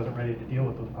culture wasn't ready to deal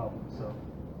with those problems. So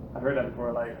I've heard that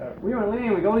before, like, we were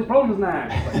Lean, we got all these problems now.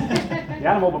 Like, the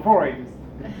animal before, you just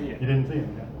didn't see it. You didn't see it,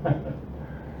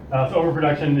 yeah. So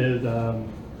overproduction is,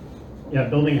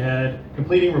 building ahead,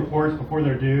 completing reports before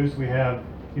they're due. So we have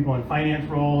people in finance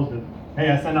roles that, hey,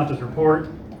 I sent out this report,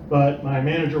 but my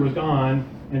manager was gone,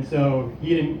 and so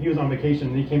he was on vacation,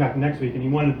 and he came back next week, and he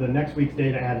wanted the next week's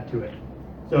data added to it.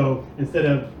 So instead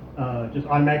of just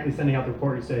automatically sending out the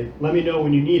report, you say, let me know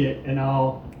when you need it, and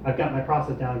I've got my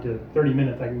process down to 30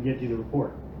 minutes, I can get you the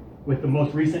report with the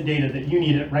most recent data that you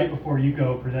need it right before you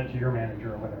go present to your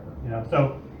manager or whatever.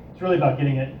 So it's really about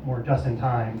getting it more just in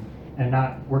time and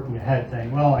not working ahead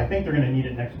saying, well, I think they're going to need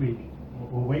it next week.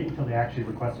 We'll wait until they actually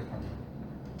request it from you.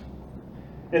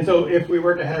 And so if we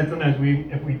work ahead, sometimes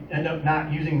if we end up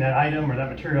not using that item or that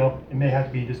material, it may have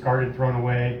to be discarded, thrown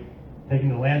away, taken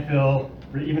to landfill,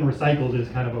 or even recycled is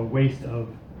kind of a waste of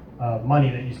money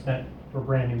that you spent for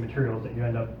brand new materials that you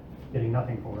end up getting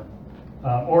nothing for.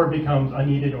 Or it becomes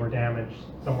unneeded or damaged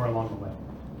somewhere along the way.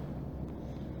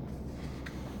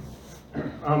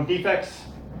 Defects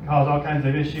cause all kinds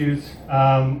of issues.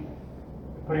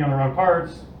 Putting on the wrong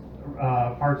parts,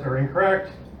 parts are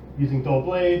incorrect, using dull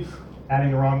blades,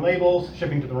 adding the wrong labels,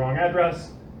 shipping to the wrong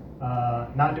address,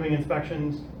 not doing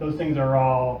inspections. Those things are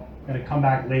all going to come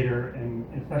back later, and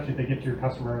especially if they get to your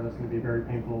customer, that's going to be very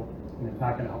painful, and it's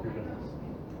not going to help your business.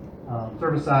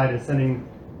 Service side is sending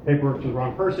paperwork to the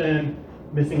wrong person,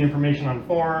 missing information on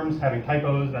forms, having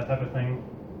typos, that type of thing.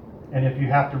 And if you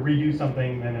have to redo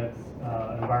something, then it's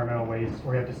environmental waste,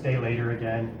 or you have to stay later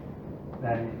again,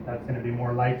 then that's going to be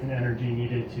more lights and energy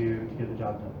needed to get the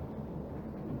job done.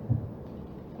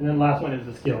 And then the last one is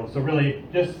the skills. So really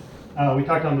just, we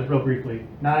talked on this real briefly,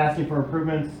 not asking for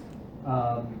improvements,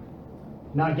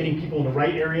 not getting people in the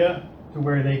right area to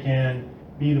where they can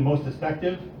be the most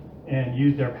effective and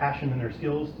use their passion and their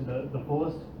skills to the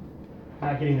fullest,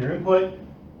 not getting their input,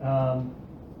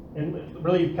 and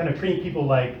really kind of treating people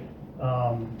like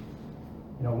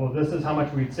well, this is how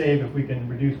much we'd save if we can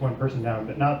reduce one person down,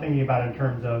 but not thinking about it in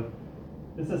terms of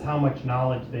this is how much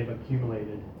knowledge they've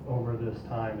accumulated over this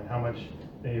time and how much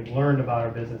they've learned about our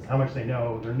business, how much they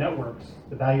know, their networks,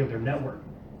 the value of their network.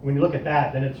 When you look at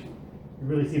that, then you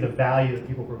really see the value that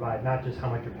people provide, not just how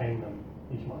much you're paying them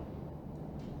each month.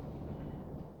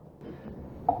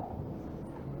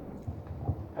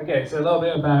 Okay, so a little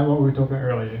bit about what we were talking about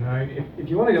earlier. You know, if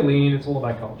you want to go lean, it's all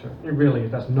about culture. It really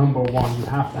is. That's number one. You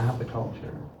have to have the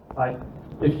culture. Like,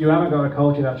 if you haven't got a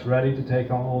culture that's ready to take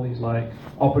on all these like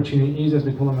opportunities, as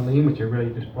we call them in lean, which are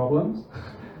really just problems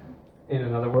in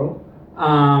another world,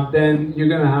 then you're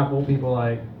going to have all people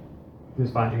like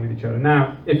just fighting with each other.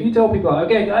 Now, if you tell people,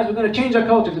 okay, guys, we're going to change our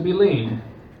culture to be lean,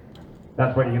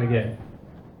 that's what you're going to get.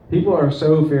 People are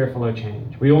so fearful of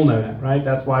change. We all know that, right?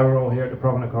 That's why we're all here at the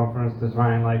Provenant Conference to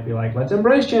try and be like, let's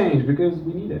embrace change because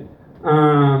we need it.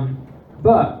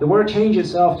 But the word change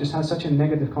itself just has such a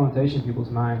negative connotation in people's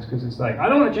minds because it's like, I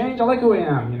don't want to change, I like who I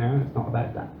am, you know? It's not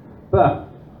about that. But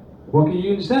what can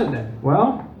you understand then?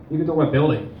 Well, you can talk about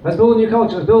building. Let's build a new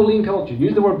culture, let's build a lean culture.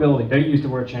 Use the word building, don't use the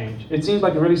word change. It seems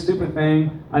like a really stupid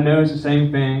thing. I know it's the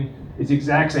same thing. It's the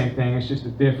exact same thing, it's just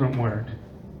a different word.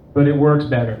 But it works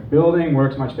better. Building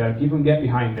works much better. People can get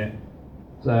behind it.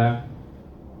 So,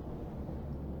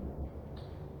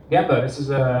 Gemba, this is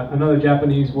another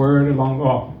Japanese word along,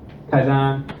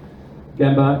 Kaizen.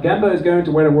 Gemba. Gemba is going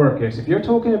to where the work is. If you're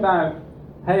talking about,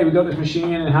 hey, we got this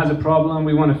machine and it has a problem,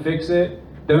 we want to fix it,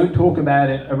 don't talk about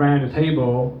it around a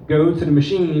table. Go to the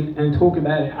machine and talk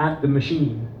about it at the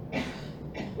machine.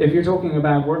 If you're talking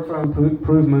about workflow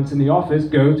improvements in the office,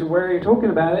 go to where you're talking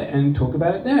about it and talk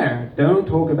about it there. Don't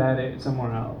talk about it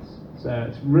somewhere else. So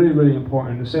it's really, really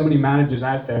important. There's so many managers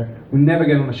out there who never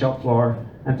get on the shop floor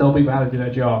and tell people how to do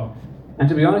their job. And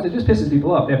to be honest, it just pisses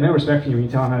people off. They have no respect for you when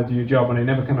you tell them how to do your job when they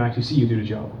never come and actually see you do the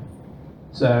job.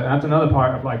 So that's another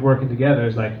part of like working together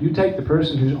is like you take the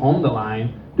person who's on the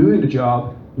line doing the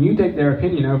job, and you take their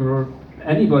opinion over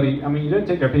anybody. I mean, you don't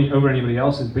take their opinion over anybody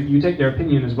else's, but you take their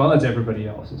opinion as well as everybody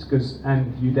else's,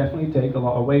 and you definitely take a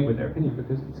lot of weight with their opinion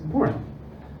because it's important.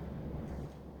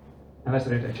 Unless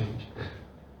they don't change.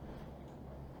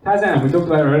 Kaizen, we talked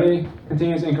about it already,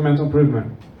 continuous incremental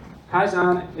improvement.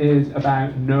 Kaizen is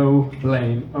about no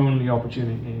blame, only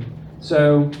opportunity.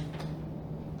 So,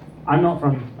 I'm not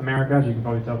from America, as you can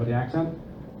probably tell by the accent.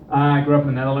 I grew up in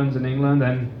the Netherlands and England,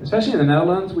 and especially in the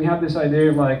Netherlands, we have this idea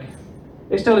of like,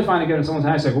 it's totally fine to go to someone's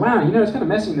house and go, wow, you know, it's kind of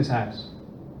messy in this house.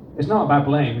 It's not about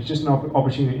blame, it's just an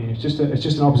opportunity, it's just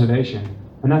an observation.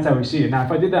 And that's how we see it. Now,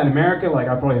 if I did that in America, like,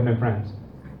 I'd probably have no friends.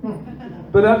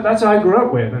 But that's how I grew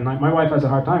up with, and like, my wife has a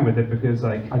hard time with it because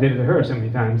like, I did it to her so many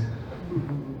times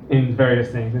in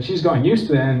various things. And she's gotten used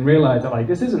to it and realized that like,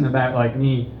 this isn't about like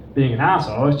me being an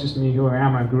asshole, it's just me who I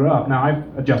am, I grew up. Now,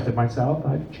 I've adjusted myself,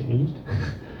 I've changed.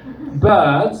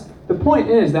 But the point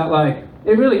is that like,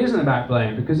 it really isn't about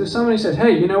blame, because if somebody says,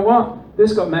 hey, you know what,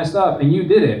 this got messed up and you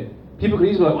did it, people could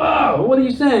easily be like, whoa, what are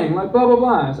you saying? Like, blah, blah,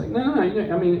 blah. It's like, no,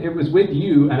 I mean, it was with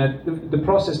you, and the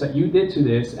process that you did to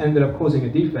this ended up causing a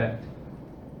defect.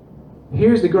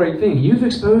 Here's the great thing, you've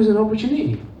exposed an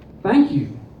opportunity. Thank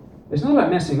you. It's not about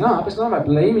messing up, it's not about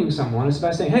blaming someone, it's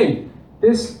about saying, hey,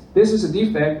 this is a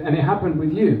defect and it happened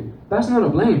with you. That's not a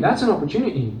blame, that's an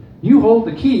opportunity. You hold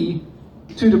the key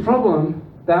to the problem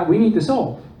that we need to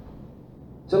solve.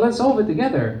 So let's solve it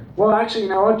together. Well, actually, you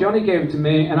know what? Johnny gave it to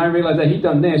me, and I realized that he'd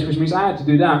done this, which means I had to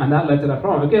do that, and that led to that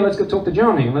problem. Okay, let's go talk to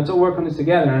Johnny, and let's all work on this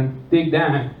together and dig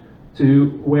down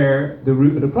to where the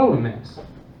root of the problem is.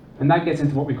 And that gets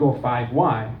into what we call 5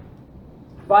 Why.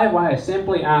 5 Why is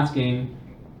simply asking,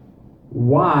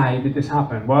 why did this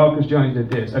happen? Well, because Johnny did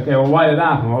this. Okay, well, why did it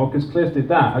happen? Well, because Cliff did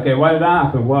that. Okay, why did that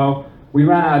happen? Well, we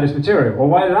ran out of this material. Well,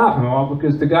 why did it happen? Well,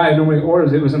 because the guy who normally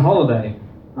orders it was on holiday.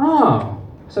 Oh.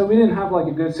 So we didn't have like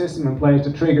a good system in place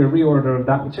to trigger a reorder of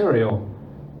that material.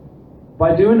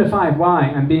 By doing the 5 Why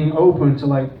and being open to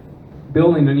like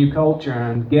building a new culture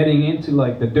and getting into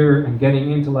like the dirt and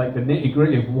getting into like the nitty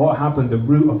gritty of what happened, the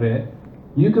root of it,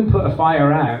 you can put a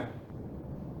fire out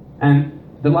and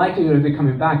the likelihood of it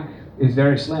coming back is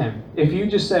very slim. If you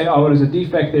just say, oh, there's a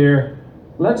defect there,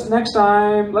 next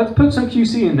time, let's put some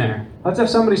QC in there. Let's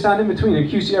have somebody stand in between and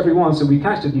QC everyone so we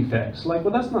catch the defects. Like,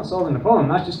 well, that's not solving the problem.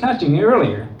 That's just catching it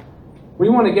earlier. We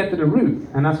want to get to the root,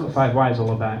 and that's what 5 Why is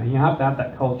all about. And you have to have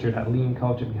that culture, that lean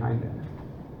culture behind it.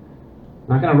 I'm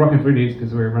not going to rock through these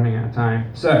because we're running out of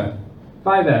time. So,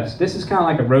 5S. This is kind of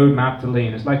like a roadmap to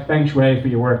lean. It's like Feng Shui for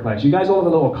your workplace. You guys all have a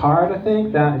little card, I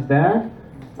think, that is there.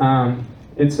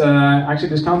 It's actually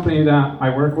this company that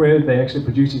I work with. They actually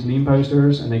produce these lean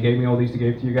posters, and they gave me all these to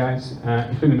give to you guys,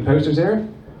 including the posters here.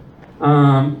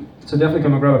 So So definitely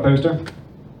come and grab a poster.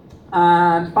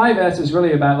 And 5S is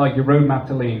really about like your roadmap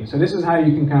to lean. So this is how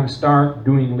you can kind of start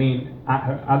doing lean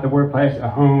at the workplace,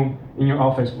 at home, in your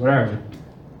office, wherever.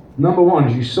 Number one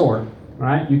is you sort,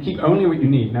 right? You keep only what you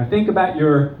need. Now think about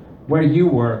where you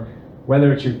work,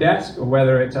 whether it's your desk or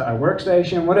whether it's a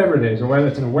workstation, whatever it is, or whether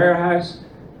it's in a warehouse.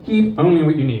 Keep only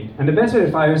what you need. And the best way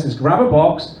to 5S is grab a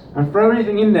box and throw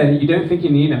anything in there that you don't think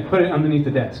you need and put it underneath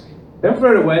the desk. Don't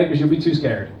throw it away because you'll be too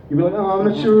scared. You'll be like, oh, I'm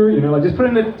not sure, you know, like just put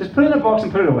it in a box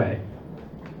and put it away.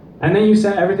 And then you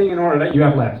set everything in order that you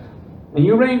have left. And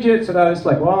you arrange it so that it's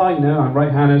like, well, you know, I'm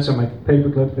right-handed, so my paper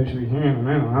clip should be here,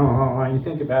 and you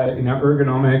think about it, you know,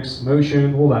 ergonomics,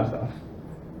 motion, all that stuff.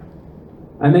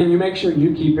 And then you make sure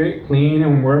you keep it clean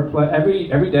and work.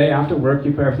 Every day after work,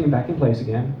 you put everything back in place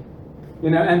again. You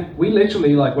know, and we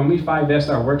literally, like, when we 5S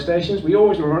our workstations, we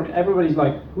always remember, everybody's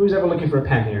like, who's ever looking for a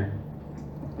pen here?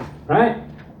 Right?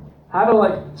 Have a,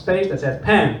 like, space that says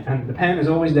pen, and the pen is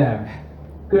always there.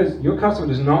 Because your customer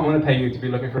does not want to pay you to be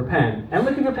looking for a pen. And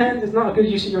looking for pens is not a good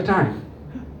use of your time.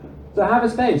 So have a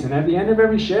space, and at the end of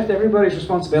every shift, everybody's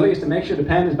responsibility is to make sure the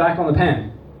pen is back on the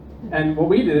pen. And what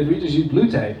we did is we just used blue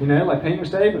tape, you know, like painter's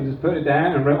tape, and just put it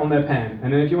down and write on their pen.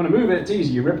 And then if you want to move it, it's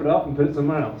easy. You rip it off and put it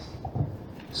somewhere else.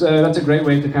 So that's a great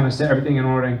way to kind of set everything in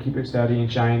order and keep it steady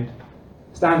and shined.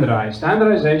 Standardize.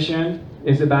 Standardization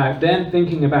is about then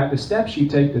thinking about the steps you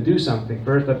take to do something.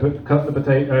 First I cut the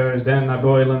potatoes, then I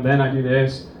boil them, then I do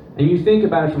this. And you think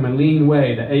about it from a lean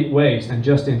way, the 8 ways, and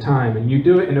just in time. And you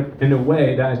do it in a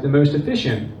way that is the most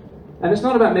efficient. And it's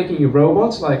not about making you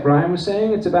robots, like Brian was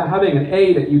saying. It's about having an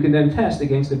A that you can then test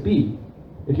against a B.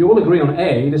 If you all agree on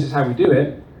A, this is how we do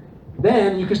it,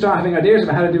 then you can start having ideas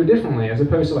about how to do it differently, as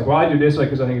opposed to like, well, I do this way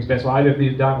because I think it's best, well, I do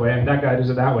it that way, and that guy does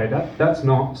it that way. That's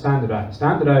not standardized.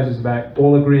 Standardized is about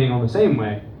all agreeing on the same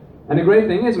way. And the great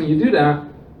thing is, when you do that,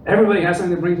 everybody has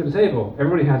something to bring to the table.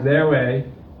 Everybody has their way,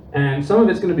 and some of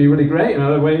it's going to be really great, and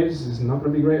other ways it's not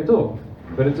going to be great at all.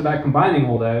 But it's about combining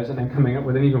all those and then coming up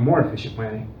with an even more efficient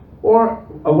way, or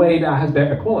a way that has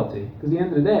better quality. Because at the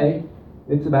end of the day,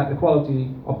 it's about the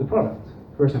quality of the product,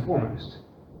 first and foremost.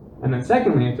 And then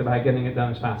secondly, it's about getting it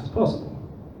done as fast as possible.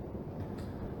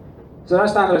 So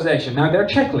that's standardization. Now, they're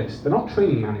checklists. They're not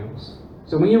training manuals.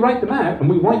 So when you write them out, and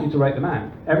we want you to write them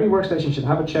out, every workstation should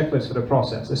have a checklist for the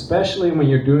process, especially when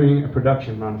you're doing a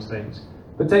production run of things.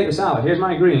 Potato salad, here's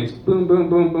my ingredients. Boom, boom,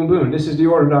 boom, boom, boom. This is the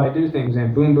order that I do things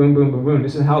in. Boom, boom, boom, boom, boom.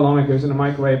 This is how long it goes in the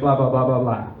microwave, blah, blah, blah, blah,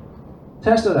 blah.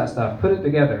 Test all that stuff. Put it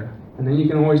together. And then you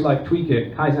can always like tweak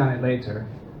it, Kaizen it later.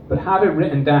 But have it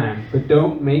written down, but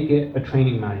don't make it a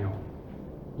training manual.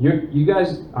 You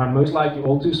guys are most likely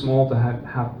all too small to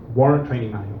have warrant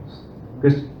training manuals.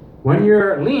 Because when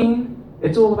you're lean,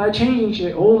 it's all about changing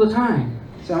shit all the time.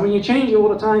 So when you change it all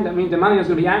the time, that means the manual's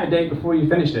going to be out of date before you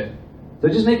finished it. So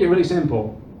just make it really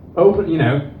simple. Open, you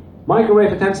know, microwave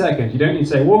for 10 seconds. You don't need to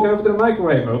say, walk over to the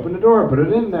microwave, open the door, put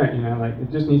it in there. You know, like,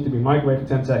 it just needs to be microwave for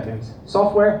 10 seconds.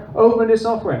 Software, open this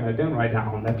software. No, don't write that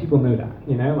on there. People know that,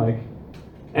 you know, like,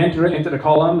 enter it into the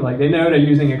column. Like, they know they're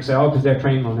using Excel because they're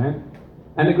trained on it.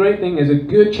 And the great thing is a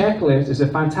good checklist is a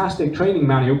fantastic training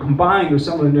manual combined with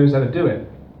someone who knows how to do it.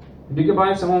 If you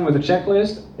combine someone with a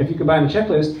checklist, if you combine a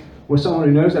checklist with someone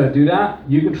who knows how to do that,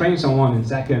 you can train someone in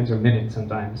seconds or minutes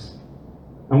sometimes.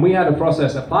 And we had a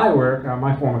process at Plywork,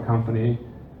 my former company,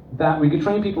 that we could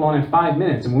train people on in 5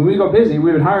 minutes. And when we got busy,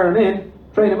 we would hire them in,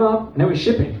 train them up, and it was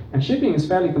shipping. And shipping is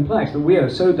fairly complex, but we are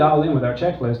so dialed in with our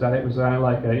checklist that it was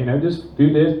like, you know, just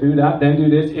do this, do that, then do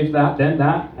this, if that, then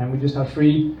that. And we just have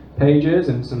 3 pages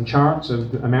and some charts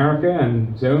of America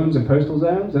and zones and postal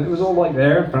zones. And it was all like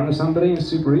there in front of somebody and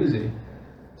super easy.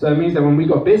 So it means that when we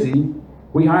got busy,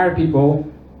 we hired people,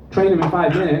 trained them in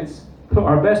 5 minutes, put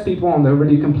our best people on the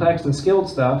really complex and skilled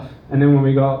stuff, and then when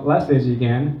we got less busy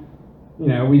again, you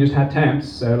know, we just had temps,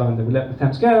 so like, we let the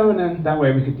temps go, and then that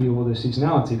way we could deal with the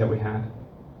seasonality that we had.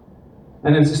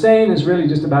 And then sustain is really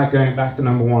just about going back to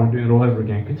number 1 and doing it all over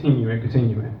again, continue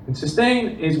it. And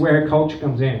sustain is where culture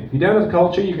comes in. If you don't have a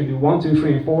culture, you can do 1, 2,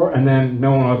 3, and 4, and then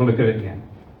no one will ever look at it again.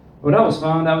 Well, that was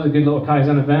fun, that was a good little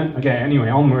Kaizen event. Okay, anyway,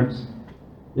 onwards.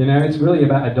 You know, it's really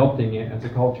about adopting it as a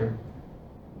culture.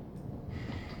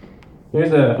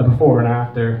 Here's a before and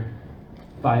after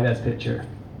 5S picture.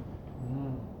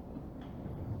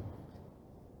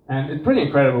 And it's pretty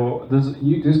incredible.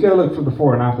 You just go look for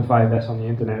before and after 5S on the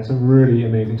internet. There's some really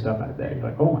amazing stuff out there. You're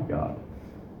like, oh my god.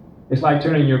 It's like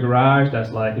turning your garage,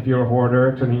 that's like, if you're a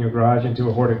hoarder, turning your garage into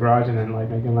a hoarded garage and then like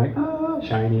making like, oh,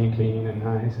 shiny and clean and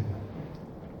nice.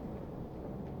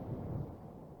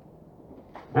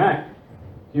 Alright,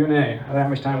 Q&A. I don't know how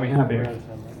much time we have here.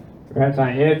 We're at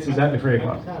time. It's exactly 3 I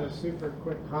o'clock. just had a super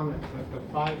quick comment that the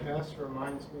 5S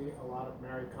reminds me a lot of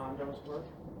Mary Kondo's work.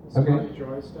 The Okay. Spark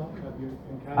Joy stuff. Have you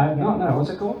encountered I don't that? know.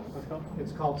 What's it called?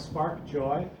 It's called Spark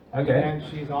Joy. Okay. And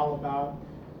she's all about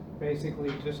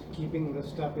basically just keeping the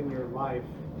stuff in your life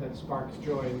that sparks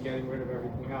joy and getting rid of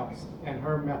everything else. And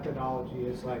her methodology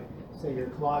is like, say, your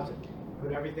closet.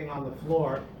 Put everything on the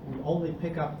floor and only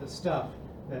pick up the stuff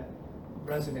that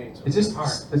resonates with Is this your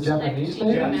heart. the Japanese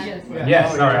lady? Yes.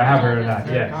 Yes, sorry, I have heard of that.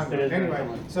 Very Yes. common. Anyway,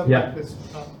 so Yeah. this,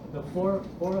 the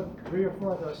three or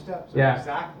four of those steps are Yeah.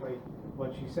 exactly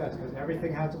what she says, because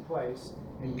everything has a place,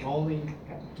 and you only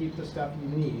keep the stuff you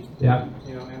need. Yeah.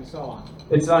 You know, and so on.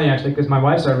 It's funny actually because my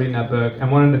wife started reading that book,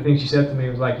 and one of the things she said to me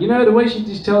was like, you know, the way she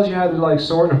just tells you how to like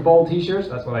sort and fold T-shirts.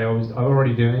 That's what I'm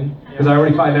already doing because I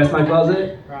already 5S my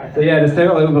closet. Right. So yeah, there's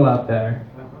total overlap there.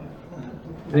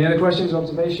 Any other questions,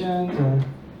 observations? Or,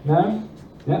 no?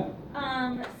 Yeah.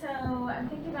 So I'm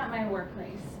thinking about my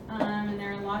workplace, and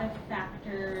there are a lot of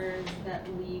factors that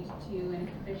lead to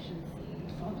inefficiency.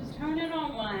 So I'll just turn it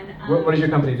on one. What does your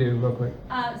company do, real quick?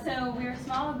 So we're a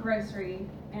small grocery,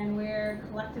 and we're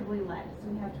collectively led. So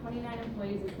we have 29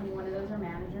 employees, and 21 of those are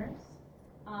managers.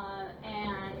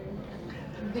 And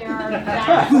there are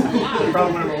vast...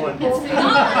 Problem number one.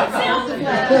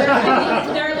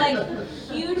 There are like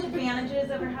huge advantages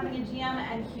over having a GM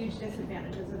and huge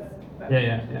disadvantages of both.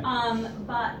 Yeah.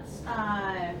 But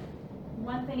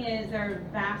one thing is there are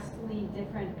vastly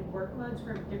different workloads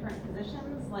for different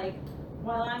positions. Like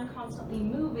while I'm constantly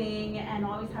moving and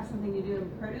always have something to do in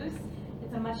produce,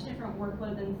 it's a much different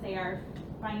workload than say our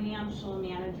financial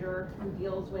manager who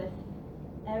deals with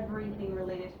everything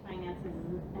related to finances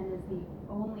and is the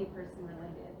only person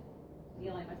related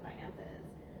dealing with finances.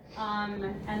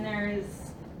 And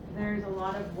there's a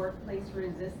lot of workplace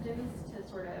resistance to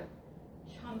sort of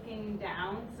chunking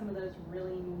down some of those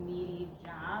really meaty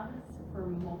jobs for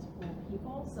multiple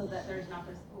people so that there's not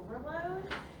this overload.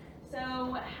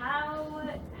 So how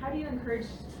do you encourage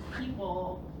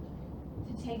people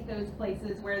to take those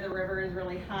places where the river is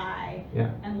really high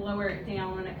and lower it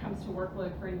down when it comes to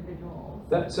workload for individuals?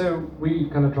 So we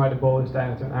kind of try to boil this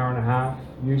down to an hour and a half.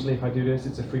 Usually if I do this,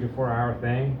 it's a 3 to 4 hour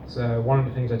thing. So one of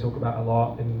the things I talk about a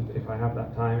lot, if I have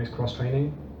that time, is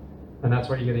cross-training. And that's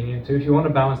what you're getting into. If you want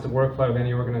to balance the workflow of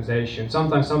any organization,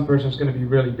 sometimes some person's going to be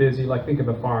really busy, like think of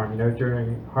a farm,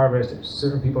 during harvest,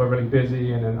 certain people are really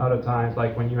busy, and then other times,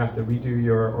 like when you have to redo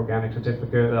your organic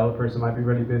certificate, the other person might be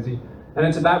really busy. And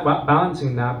it's about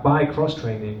balancing that by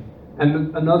cross-training.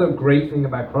 And another great thing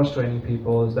about cross-training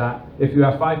people is that if you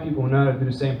have 5 people who know how to do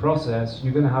the same process,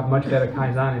 you're going to have much better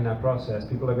Kaizen in that process.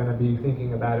 People are going to be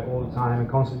thinking about it all the time and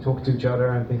constantly talking to each other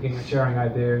and thinking and sharing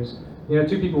ideas. 2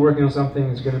 people working on something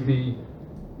is going to be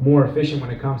more efficient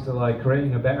when it comes to like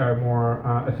creating a better, more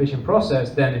efficient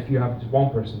process than if you have just one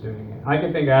person doing it. I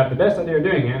can think I have the best idea of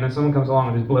doing it, and then someone comes along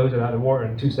and just blows it out of the water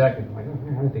in 2 seconds. I'm like, oh,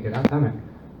 man, I didn't think of that, damn it.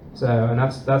 So, and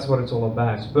that's what it's all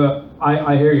about. But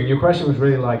I hear you. Your question was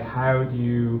really like, how do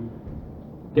you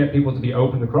get people to be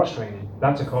open to cross-training?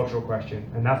 That's a cultural question,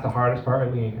 and that's the hardest part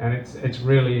of Lean. And it's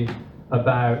really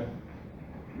about,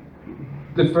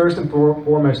 the first and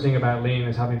foremost thing about Lean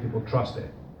is having people trust it.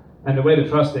 And the way to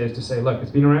trust it is to say, look, it's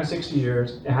been around 60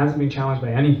 years, it hasn't been challenged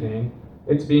by anything,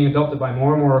 it's being adopted by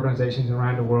more and more organizations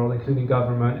around the world, including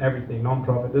government, everything,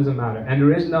 non-profit, doesn't matter. And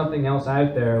there is nothing else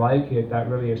out there like it that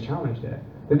really has challenged it.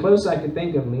 The closest I could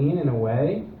think of Lean in a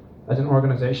way, as an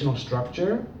organizational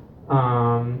structure,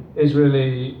 is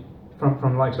really,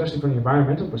 from like, especially from the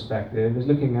environmental perspective, is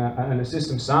looking at a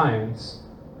system science,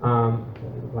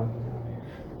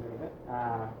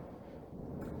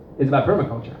 is about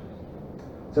permaculture.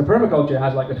 So permaculture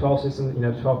has like the 12 systems,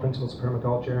 the 12 principles of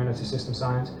permaculture, and it's a system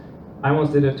science. I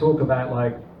once did a talk about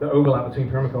like the overlap between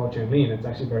permaculture and Lean. It's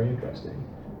actually very interesting.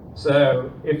 So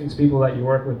if it's people that you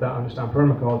work with that understand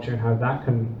permaculture and how that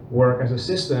can work as a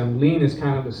system, Lean is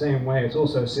kind of the same way. It's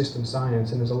also a system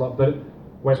science, and there's a lot, but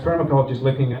whereas permaculture is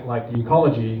looking at like the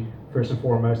ecology first and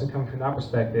foremost, and coming from that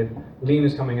perspective, Lean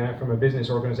is coming out from a business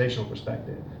organizational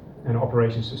perspective and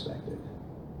operations perspective.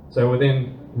 So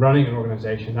within running an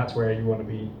organization, that's where you want to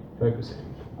be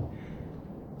focusing.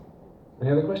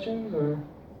 Any other questions? Or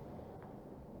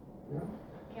no?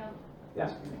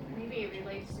 Yeah. Maybe it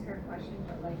relates to her question,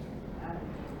 but like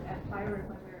at Firewood,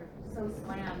 when we were so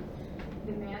slammed,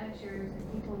 the managers and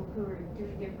people who were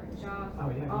doing different jobs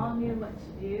all knew what to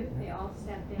do. They all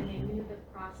stepped in. They knew the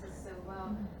process so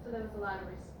well. So there was a lot of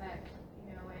respect,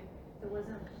 and it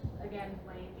wasn't, again,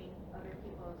 blaming other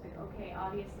people. It's like, okay,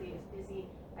 obviously it's busy.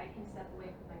 I can step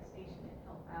away from my station and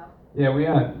help out. Yeah, we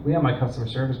had my customer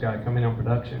service guy come in on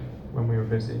production when we were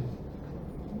busy.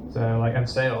 So like, and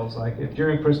sales, like if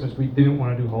during Christmas we didn't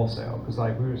want to do wholesale because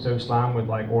like we were so slammed with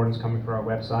like orders coming for our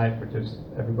website for just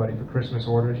everybody for Christmas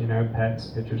orders, you know,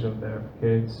 pets, pictures of their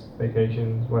kids,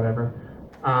 vacations, whatever.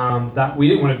 That we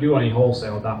didn't want to do any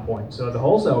wholesale at that point. So the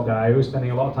wholesale guy who was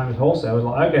spending a lot of time with wholesale was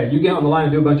like, okay, you get on the line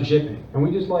and do a bunch of shipping. And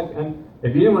we just like, and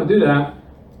if you didn't want to do that,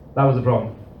 that was the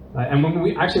problem. And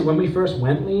when we first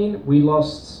went lean, we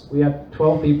had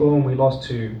 12 people and we lost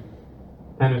 2.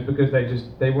 And it's because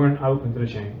they weren't open to the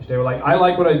change. They were like, I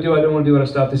like what I do, I don't want to do other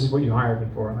stuff, this is what you hired me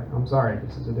for. I'm like, I'm sorry,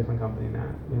 this is a different company now.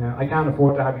 You know, I can't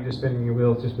afford to have you just spinning your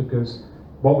wheels just because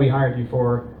what we hired you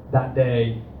for that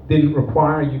day didn't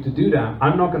require you to do that.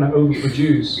 I'm not going to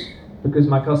overproduce because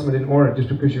my customer didn't order just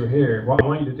because you're here. What I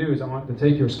want you to do is I want to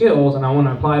take your skills and I want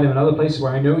to apply them in other places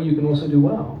where I know you can also do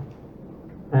well.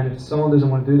 And if someone doesn't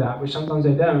want to do that, which sometimes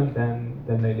they don't,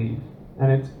 then they leave.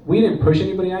 And we didn't push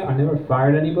anybody out. I never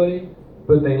fired anybody,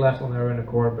 but they left on their own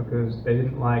accord because they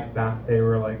didn't like that they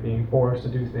were like being forced to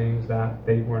do things that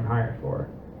they weren't hired for.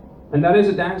 And that is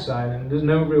a downside, and there's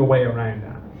no real way around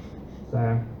that.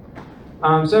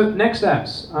 So next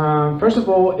steps. First of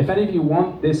all, if any of you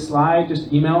want this slide,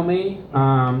 just email me.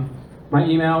 My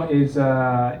email is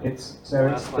it's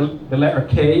the letter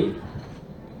K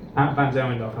at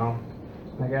vanzonen.com.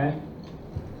 Okay.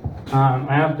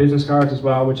 I have business cards as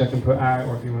well, which I can put out,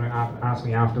 or if you want to ask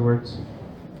me afterwards.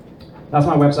 That's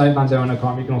my website,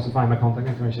 vanzonen.com. You can also find my contact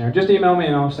information there. Just email me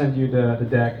and I'll send you the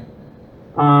deck.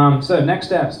 So next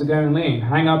steps to going lean.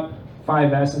 Hang up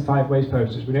 5S and 5 waste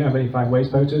posters. We don't have any 5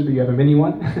 waste posters, but you have a mini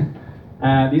one.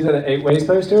 These are the 8 waste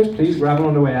posters. Please grab them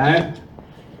on the way out.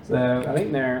 So I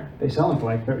think they sell them for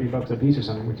like $30 a piece or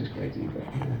something, which is crazy.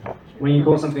 But when you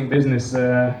call something business, all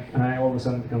of a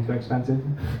sudden it becomes very expensive.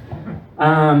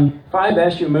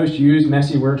 5S, your most used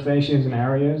messy workstations and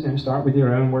areas, and start with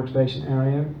your own workstation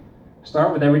area.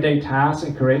 Start with everyday tasks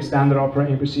and create standard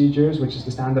operating procedures, which is the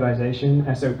standardization,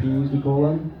 SOPs we call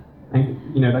them.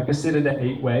 And that consider the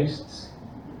 8 wastes.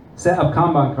 Set up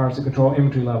Kanban cards to control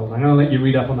inventory levels. I'm going to let you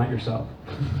read up on that yourself.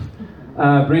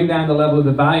 Bring down the level of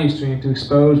the value stream to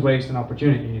expose waste and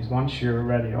opportunities, once you're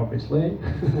ready, obviously.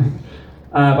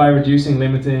 By reducing,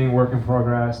 limiting, work in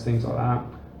progress, things like that.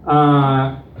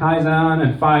 Kaizen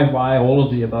and 5Y, all of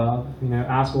the above.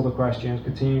 Ask all the questions,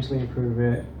 continuously improve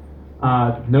it.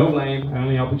 No blame,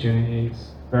 only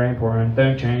opportunities. Very important.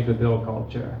 Don't change the build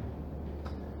culture.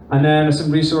 And then there's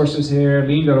some resources here.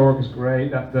 Lean.org is great.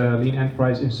 That's the Lean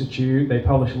Enterprise Institute. They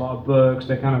publish a lot of books.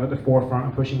 They're kind of at the forefront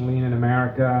of pushing Lean in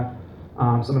America.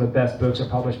 Some of the best books are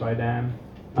published by them.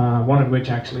 One of which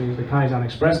actually is the Kaizen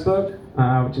Express book,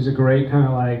 which is a great kind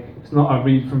of like, it's not a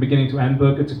read from beginning to end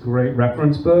book, it's a great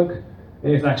reference book.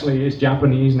 It's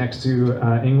Japanese next to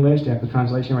English. They have the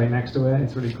translation right next to it.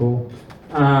 It's really cool.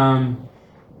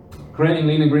 Creating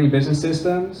lean and green business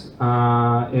systems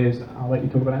I'll let you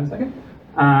talk about that in a second.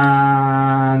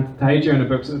 And Taicho and the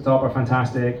books at the top are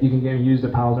fantastic. You can use the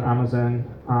PALS or Amazon.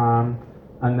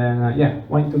 And then,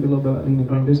 why don't you talk a little bit about lean and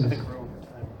green business?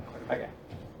 Okay.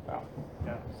 Wow.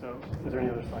 Yeah, so is there any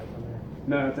other slides on there?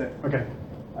 No, that's it. Okay.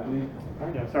 I believe.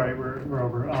 Yeah, sorry, we're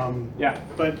over. Yeah.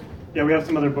 But yeah, we have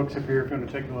some other books up here if you want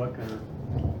to take a look, or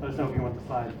let us know if you want the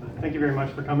slides. But thank you very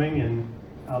much for coming, and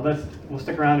we'll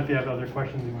stick around if you have other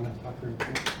questions you want to talk through.